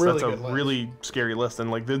solid list. Really That's a good list. really scary list,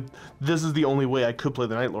 and like this is the only way I could play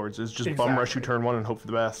the Night Lords is just bum rush you turn 1 and hope for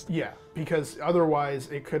the best. Yeah, because otherwise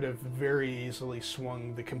it could have very easily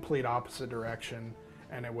swung the complete opposite direction,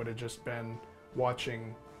 and it would have just been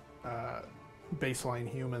watching baseline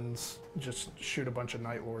humans just shoot a bunch of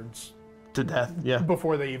Night Lords To death, yeah.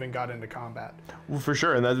 before they even got into combat. Well, for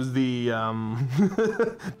sure, and that was the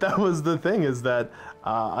that was the thing is that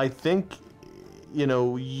I think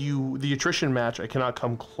the attrition match. I cannot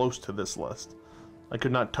come close to this list. I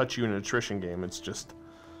could not touch you in an attrition game. It's just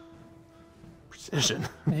precision.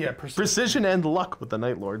 Yeah, Precision and luck with the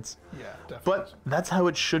Night Lords. Yeah, definitely. But that's how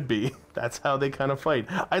it should be. That's how they kind of fight.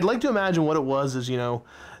 I'd like to imagine what it was is,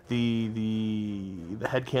 the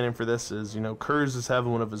headcanon for this is, Kurz is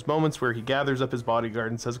having one of his moments where he gathers up his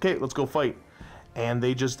bodyguard and says, okay, let's go fight. And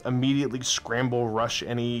they just immediately scramble, rush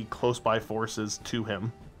any close by forces to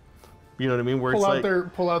him. You know what I mean? Where pull it's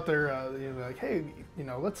out their like, hey,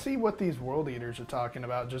 let's see what these World Eaters are talking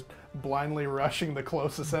about. Just blindly rushing the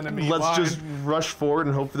closest enemy. Let's just rush forward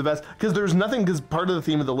and hope for the best. Because there's nothing. Because part of the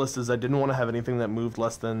theme of the list is I didn't want to have anything that moved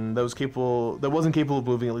less than that wasn't capable of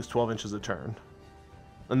moving at least 12 inches a turn.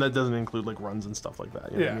 And that doesn't include like runs and stuff like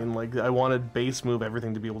that. You know what I mean? Like I wanted base move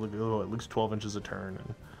everything to be able to go at least 12 inches a turn,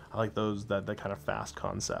 and I like that kind of fast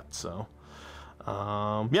concept. So.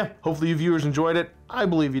 Hopefully you viewers enjoyed it. I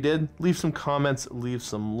believe you did. Leave some comments, leave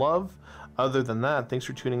some love. Other than that, thanks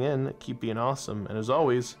for tuning in. Keep being awesome. And as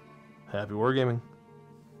always, happy wargaming.